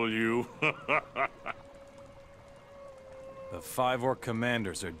devil, you. The 5 orc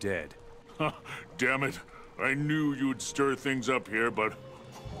commanders are dead. Damn it. I knew you'd stir things up here, but...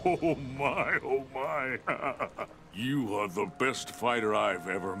 Oh my, oh my. You are the best fighter I've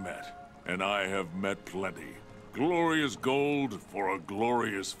ever met. And I have met plenty. Glorious gold for a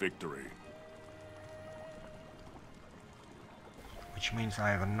glorious victory. Which means I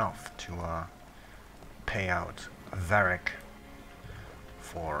have enough to pay out Varric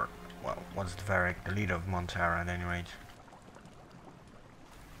for, well, what's Varric? The leader of Montara at any rate.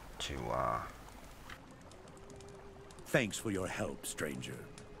 To Thanks for your help, stranger.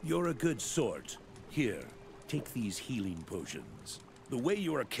 You're a good sort. Here, take these healing potions. The way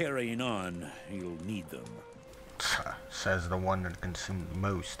you are carrying on, you'll need them. says the one that consumed the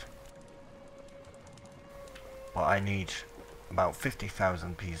most. But I need about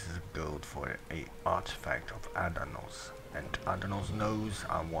 50,000 pieces of gold for a artifact of Adanos. And Adanos knows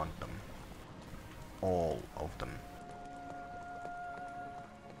I want them. All of them.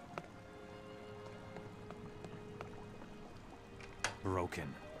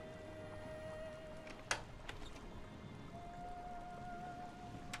 Broken.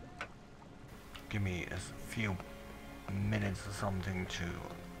 Give me a few minutes or something to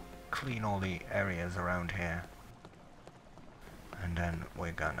clean all the areas around here. And then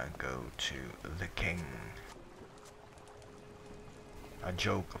we're gonna go to the king. A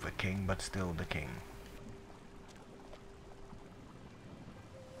joke of a king, but still the king.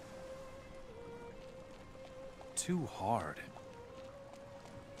 Too hard.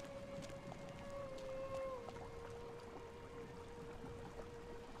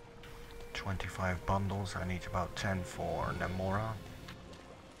 $25 bundles. I need about 10 for Namora.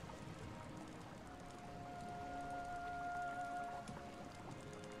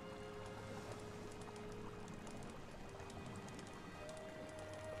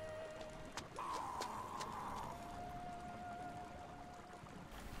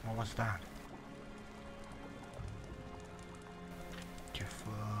 What was that? You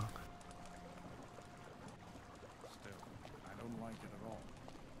fuck. Still, I don't like it at all.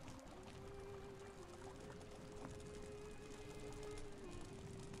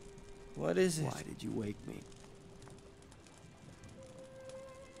 What is it? Why did you wake me?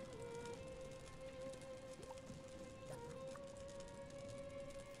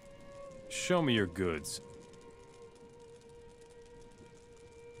 Show me your goods.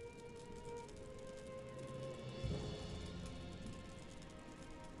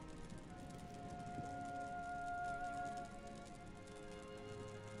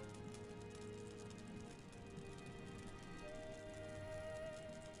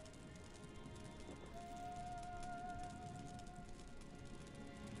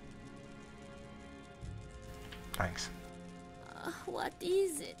 Thanks. What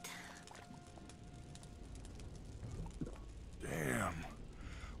is it? Damn.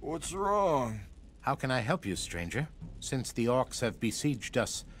 What's wrong? How can I help you, stranger? Since the orcs have besieged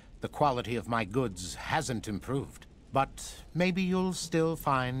us, the quality of my goods hasn't improved. But maybe you'll still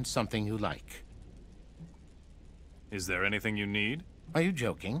find something you like. Is there anything you need? Are you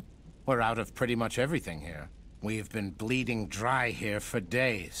joking? We're out of pretty much everything here. We've been bleeding dry here for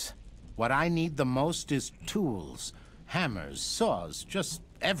days. What I need the most is tools, hammers, saws, just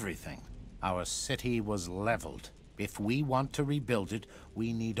everything. Our city was leveled. If we want to rebuild it,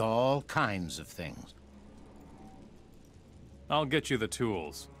 we need all kinds of things. I'll get you the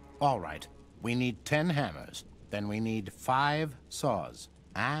tools. All right. We need 10 hammers. Then we need 5 saws.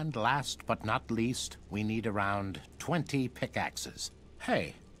 And last but not least, we need around 20 pickaxes.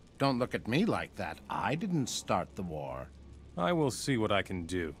 Hey, don't look at me like that. I didn't start the war. I will see what I can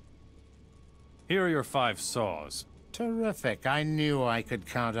do. Here are your 5 saws. Terrific. I knew I could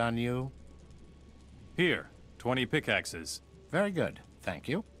count on you. Here, 20 pickaxes. Very good. Thank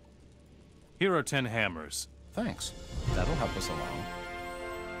you. Here are 10 hammers. Thanks. That'll help us along.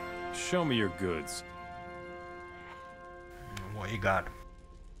 Show me your goods. What you got?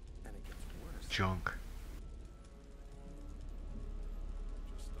 Junk.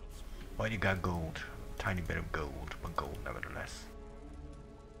 Well, you got gold. Tiny bit of gold, but gold nevertheless.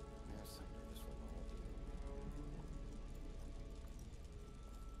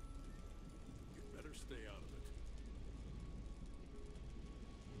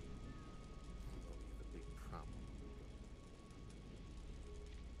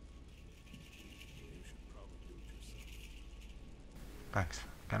 Thanks.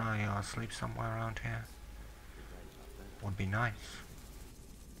 Can I sleep somewhere around here? Would be nice.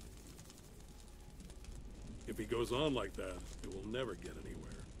 If he goes on like that, it will never get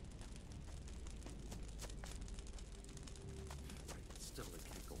anywhere. Still, they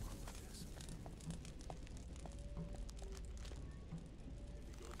can't go on like this. If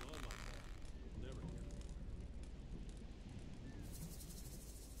he goes on like that, it will never get anywhere.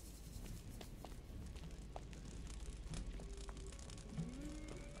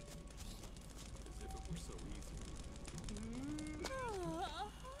 As if it were so easy.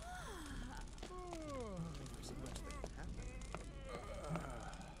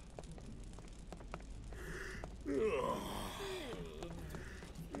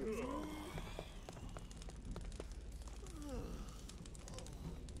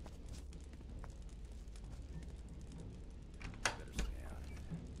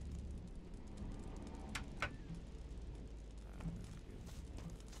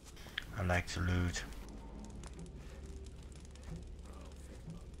 I like to loot.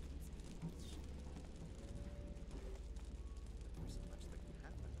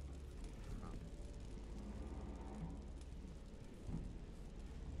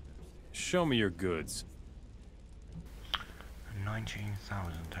 Show me your goods.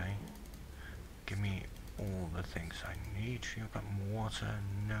 19,000, eh? Give me all the things I need. You got water?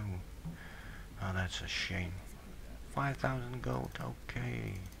 No. Oh, that's a shame. 5,000 gold,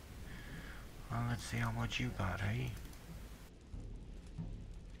 okay. Well, let's see how much you got, eh?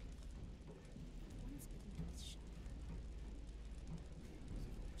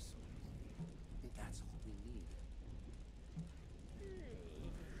 That's all we need.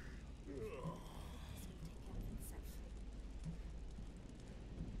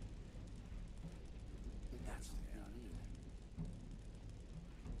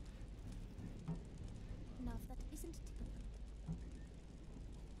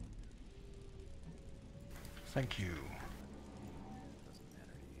 Thank you.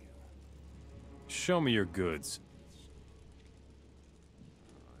 Show me your goods.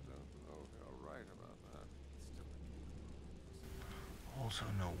 Also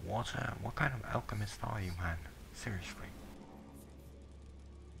no water. What kind of alchemist are you, man? Seriously.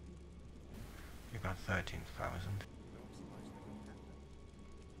 You got 13,000.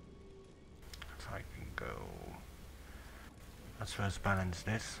 So I can go. Let's first balance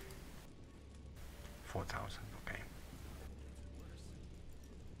this. 4,000, okay.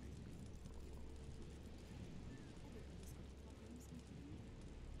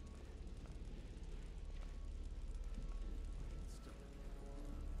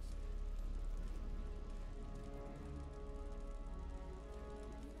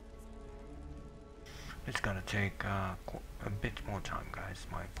 It's gonna take a bit more time, guys.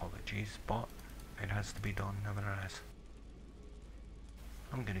 My apologies, but it has to be done nevertheless.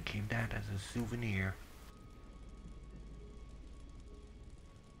 I'm gonna keep that as a souvenir.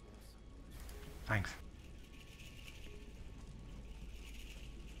 Thanks.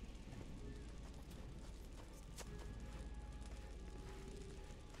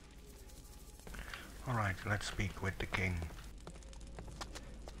 Alright, let's speak with the king.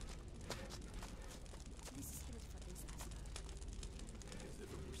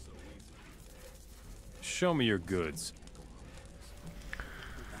 Show me your goods.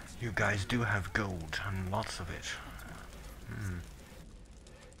 You guys do have gold, and lots of it.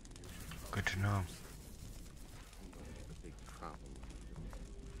 Good to know. Big problem.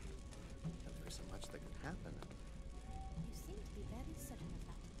 There's so much that could happen. You seem to be very certain of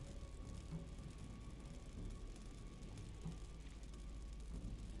that.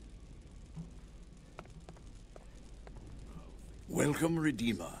 Welcome,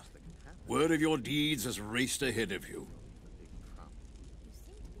 Redeemer. Word of your deeds has raced ahead of you.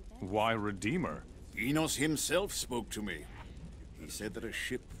 Why Redeemer? Enos himself spoke to me. He said that a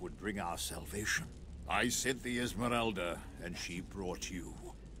ship would bring our salvation. I sent the Esmeralda, and she brought you.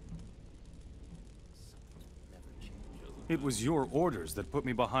 It was your orders that put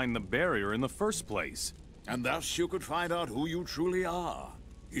me behind the barrier in the first place. And thus you could find out who you truly are.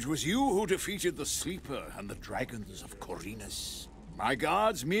 It was you who defeated the Sleeper and the dragons of Corinus. My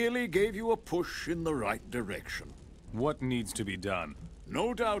guards merely gave you a push in the right direction. What needs to be done?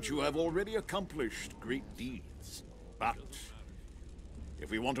 No doubt you have already accomplished great deeds. But if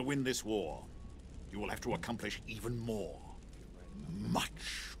we want to win this war, you will have to accomplish even more.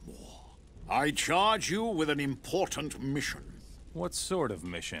 Much more. I charge you with an important mission. What sort of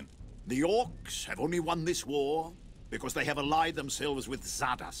mission? The Orcs have only won this war because they have allied themselves with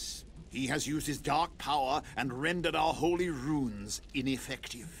Xardas. He has used his dark power and rendered our holy runes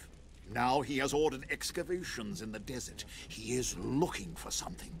ineffective. Now he has ordered excavations in the desert. He is looking for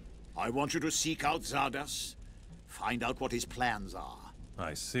something. I want you to seek out Xardas, find out what his plans are.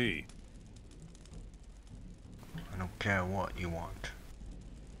 I see. I don't care what you want.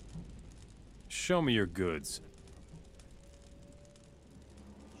 Show me your goods.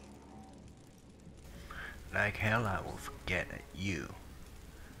 Like hell I will forget that you,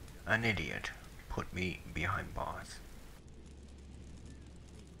 an idiot, put me behind bars.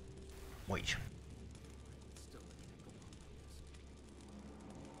 Wait.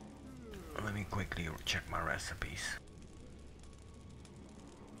 Let me quickly check my recipes.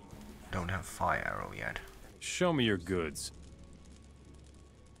 Don't have fire arrow yet. Show me your goods.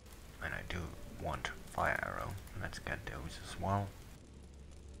 And I do want fire arrow. Let's get those as well.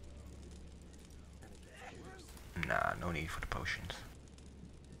 Nah, no need for the potions.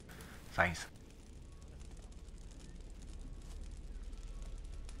 Thanks.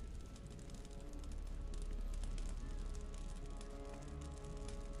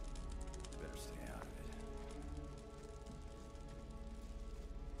 Better stay out of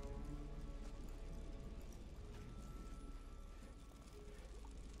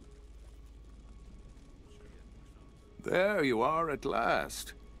it. There you are at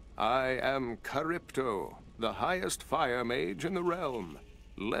last. I am Charybdo, the highest fire mage in the realm.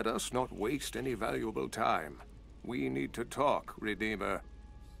 Let us not waste any valuable time. We need to talk, Redeemer.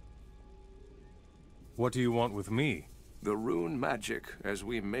 What do you want with me? The rune magic, as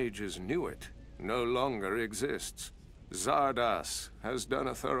we mages knew it, no longer exists. Xardas has done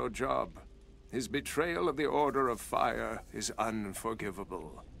a thorough job. His betrayal of the Order of Fire is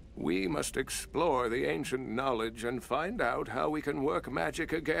unforgivable. We must explore the ancient knowledge and find out how we can work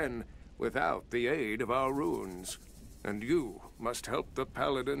magic again without the aid of our runes. And you must help the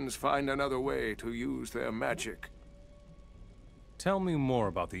paladins find another way to use their magic. Tell me more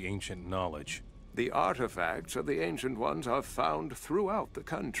about the ancient knowledge. The artifacts of the Ancient Ones are found throughout the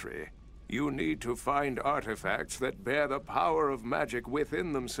country. You need to find artifacts that bear the power of magic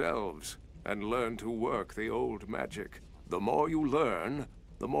within themselves, and learn to work the old magic. The more you learn,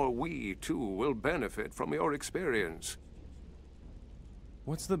 the more we, too, will benefit from your experience.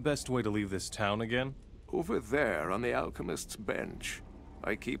 What's the best way to leave this town again? Over there on the alchemist's bench,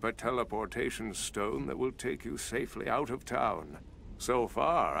 I keep a teleportation stone that will take you safely out of town. So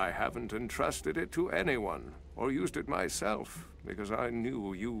far, I haven't entrusted it to anyone, or used it myself, because I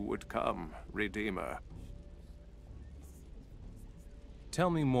knew you would come, Redeemer. Tell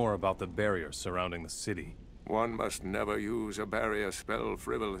me more about the barrier surrounding the city. One must never use a barrier spell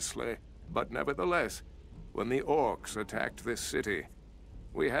frivolously, but nevertheless, when the orcs attacked this city,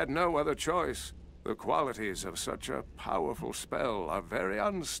 we had no other choice. The qualities of such a powerful spell are very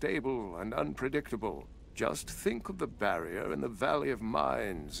unstable and unpredictable. Just think of the barrier in the Valley of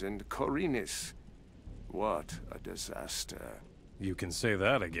Mines in Corinis. What a disaster. You can say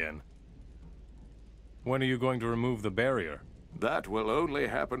that again. When are you going to remove the barrier? That will only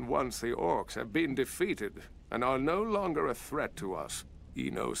happen once the orcs have been defeated and are no longer a threat to us.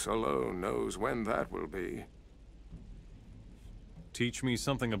 Enos alone knows when that will be. Teach me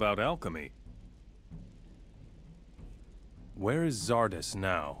something about alchemy. Where is Zardes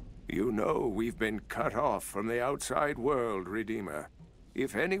now? You know we've been cut off from the outside world, Redeemer.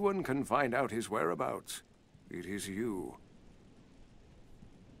 If anyone can find out his whereabouts, it is you.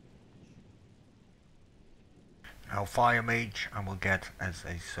 Now, Fire Mage I will get as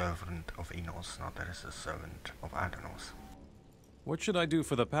a servant of Enos, not as a servant of Adanos. What should I do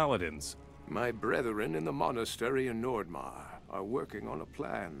for the paladins? My brethren in the monastery in Nordmar are working on a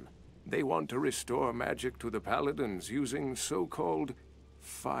plan. They want to restore magic to the paladins using so-called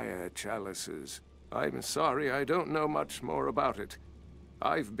fire chalices. I'm sorry I don't know much more about it.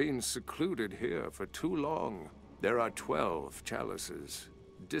 I've been secluded here for too long. There are 12 chalices,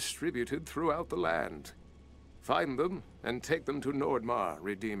 distributed throughout the land. Find them and take them to Nordmar,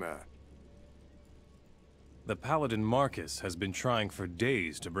 Redeemer. The paladin Markus has been trying for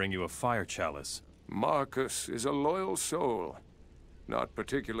days to bring you a fire chalice. Markus is a loyal soul. Not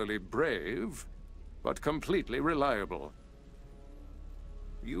particularly brave, but completely reliable.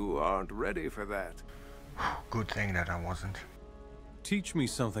 You aren't ready for that. Good thing that I wasn't. Teach me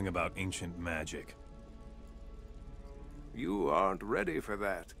something about ancient magic. You aren't ready for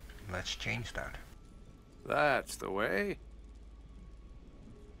that. Let's change that. That's the way.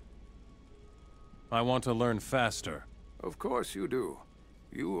 I want to learn faster. Of course you do.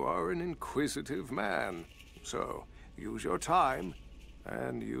 You are an inquisitive man. So, use your time,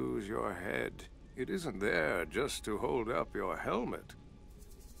 and use your head. It isn't there just to hold up your helmet.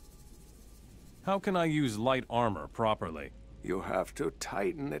 How can I use light armor properly? You have to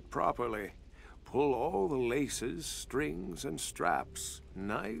tighten it properly. Pull all the laces, strings, and straps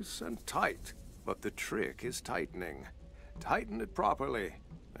nice and tight. But the trick is tightening. Tighten it properly,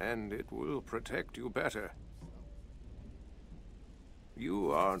 and it will protect you better. You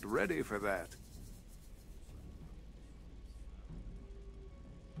aren't ready for that.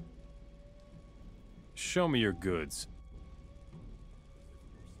 Show me your goods.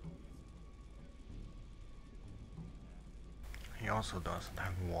 He also doesn't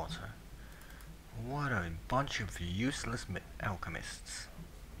have water. What a bunch of useless alchemists.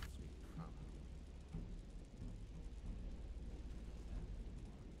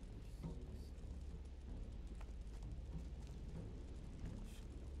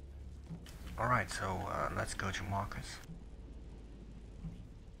 Alright, so let's go to Markus.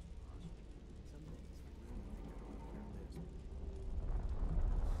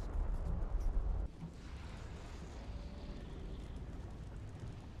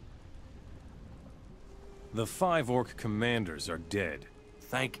 The 5 orc commanders are dead.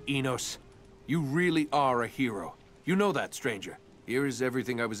 Thank Enos. You really are a hero. You know that, stranger. Here is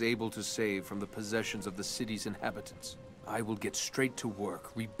everything I was able to save from the possessions of the city's inhabitants. I will get straight to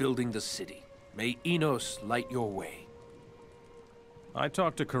work rebuilding the city. May Enos light your way. I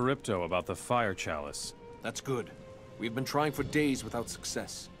talked to Charybdo about the fire chalice. That's good. We've been trying for days without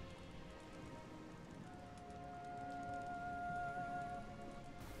success.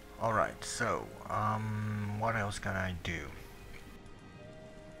 Alright, so, what else can I do?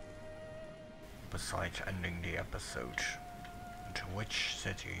 Besides ending the episode. To which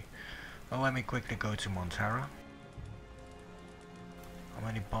city? Well, let me quickly go to Montera. How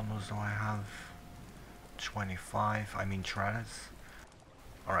many bundles do I have? 25, I mean Chalices.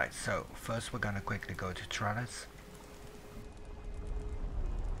 Alright, so, first we're gonna quickly go to Chalices.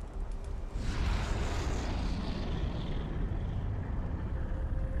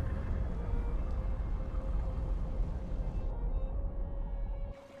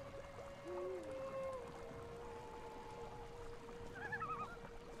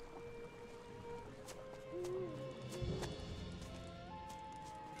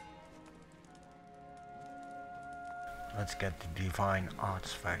 Let's get the divine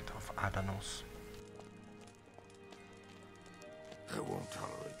artifact of Adanos. I won't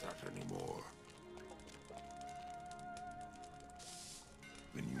tolerate that anymore.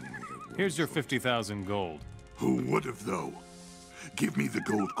 Here's your 50,000 gold. Who would have, though? Give me the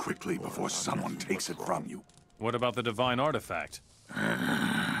gold quickly before someone takes it from you. What about the divine artifact?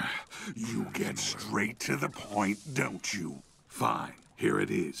 You get straight to the point, don't you? Fine, here it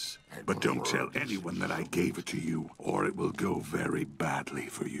is. But don't tell anyone that I gave it to you, or it will go very badly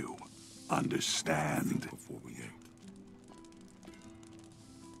for you. Understand?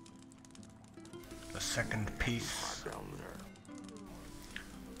 The second piece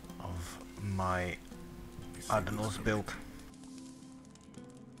of my Adanos build.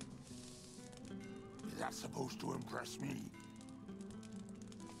 Is that supposed to impress me?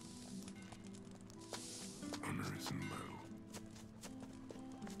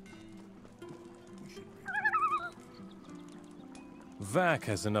 Vac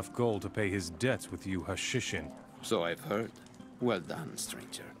has enough gold to pay his debts with you Hashishin. So I've heard. Well done,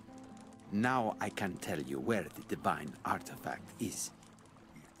 stranger. Now I can tell you where the divine artifact is.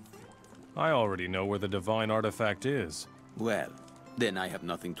 I already know where the divine artifact is. Well, then I have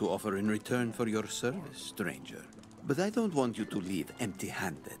nothing to offer in return for your service, stranger. But I don't want you to leave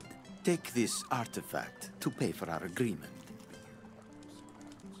empty-handed. Take this artifact to pay for our agreement.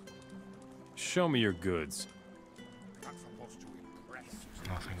 Show me your goods.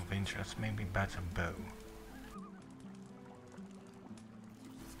 Nothing of interest, maybe better bow.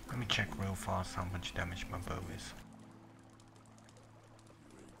 Let me check real fast how much damage my bow is.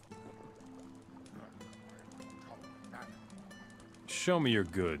 Show me your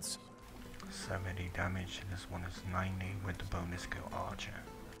goods. 70 damage, this one is 90 with the bonus skill archer.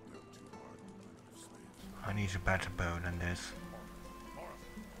 I need a better bow than this.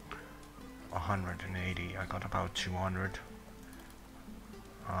 180, I got about 200.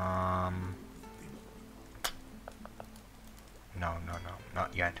 No,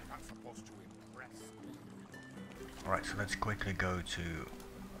 not yet. Alright, so let's quickly go to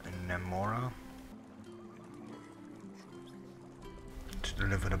Nemora to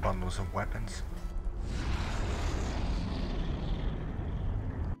deliver the bundles of weapons.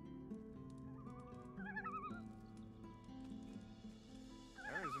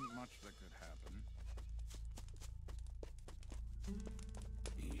 There isn't much that could happen.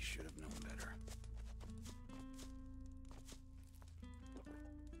 He should have known better.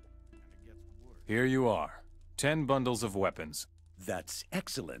 Here you are. 10 bundles of weapons. That's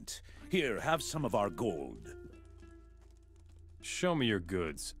excellent. Here, have some of our gold. Show me your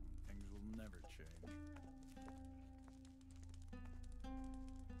goods. Things will never change.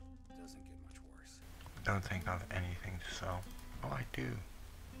 Doesn't get much worse. Don't think I've anything to sell. Oh, I do. I don't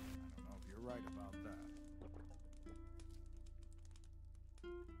know if you're right about that.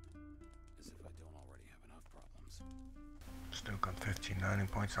 As if I don't already have enough problems. Still got 15 learning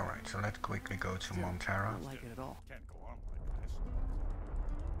points. Alright, so let's quickly go to Montera. I don't like it at all. Can't go on like this.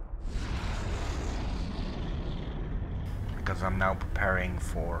 Because I'm now preparing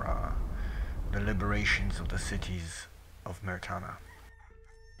for the liberations of the cities of Mertana.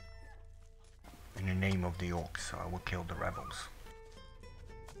 In the name of the orcs, so I will kill the rebels.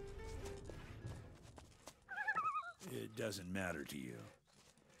 It doesn't matter to you.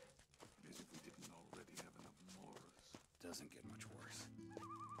 As if we didn't already have enough Moras. Doesn't get much worse.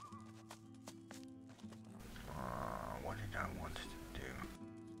 What did I want to do?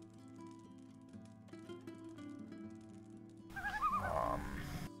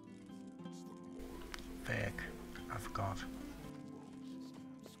 Vic, I forgot.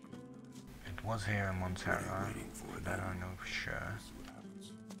 It was here in Montera, that I know for sure.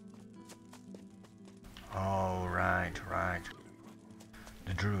 Oh, right.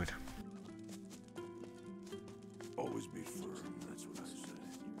 The Druid. Always be firm, that's what I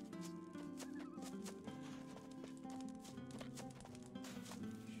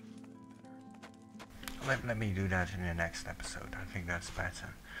say. Let me do that in the next episode. I think that's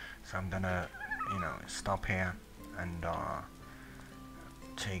better. So I'm gonna, stop here and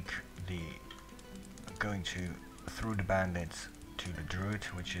take the going through the bandits to the Druid,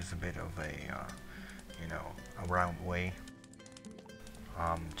 which is a bit of a a round way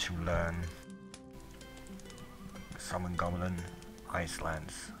to learn Summon Goblin,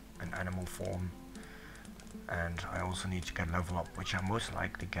 Icelands, and Animal Form. And I also need to get level up, which I most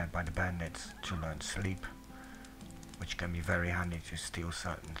likely get by the bandits, to learn Sleep, which can be very handy to steal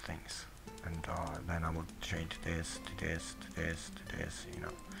certain things. And then I will trade to this, to this, to this, to this,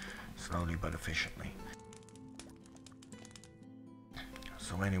 slowly but efficiently.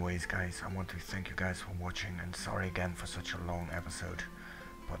 So anyways guys, I want to thank you guys for watching, and sorry again for such a long episode,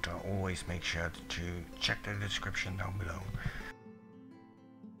 but always make sure to check the description down below.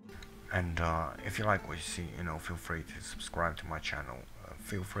 And if you like what you see, you know, feel free to subscribe to my channel.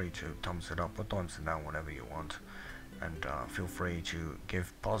 Feel free to thumbs it up or thumbs it down, whatever you want. And feel free to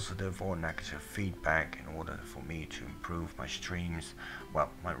give positive or negative feedback in order for me to improve my streams, well,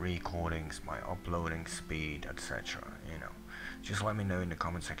 my recordings, my uploading speed, etc. You know, just let me know in the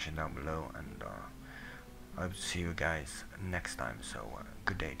comment section down below, and I will see you guys next time. So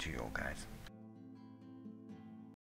good day to you all guys.